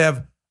proud to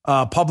have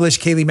published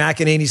Kayleigh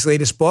McEnany's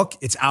latest book.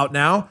 It's out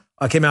now.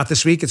 Came out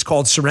this week. It's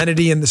called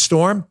Serenity in the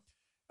Storm.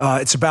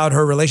 It's about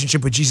her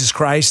relationship with Jesus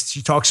Christ.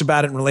 She talks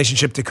about it in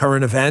relationship to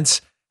current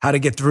events, how to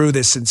get through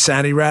this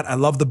insanity rat. I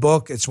love the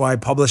book. It's why I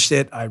published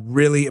it. I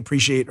really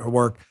appreciate her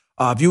work.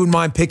 If you wouldn't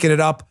mind picking it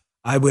up,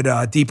 I would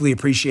deeply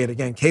appreciate it.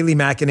 Again, Kayleigh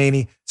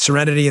McEnany,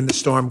 Serenity in the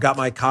Storm. Got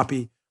my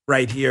copy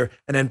right here.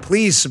 And then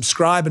please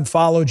subscribe and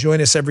follow.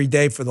 Join us every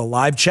day for the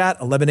live chat,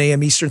 11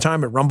 a.m. Eastern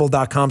time at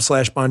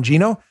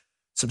rumble.com/Bongino.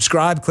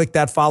 Subscribe, click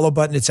that follow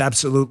button. It's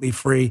absolutely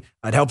free.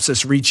 It helps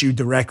us reach you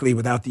directly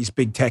without these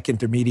big tech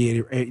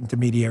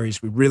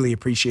intermediaries. We really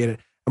appreciate it.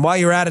 And while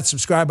you're at it,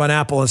 subscribe on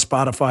Apple and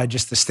Spotify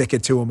just to stick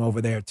it to them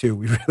over there too.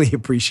 We really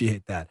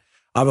appreciate that.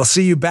 I will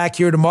see you back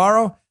here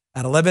tomorrow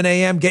at 11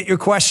 a.m. Get your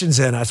questions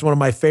in. That's one of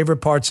my favorite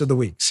parts of the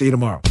week. See you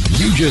tomorrow.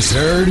 You just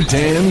heard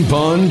Dan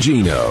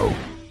Bongino.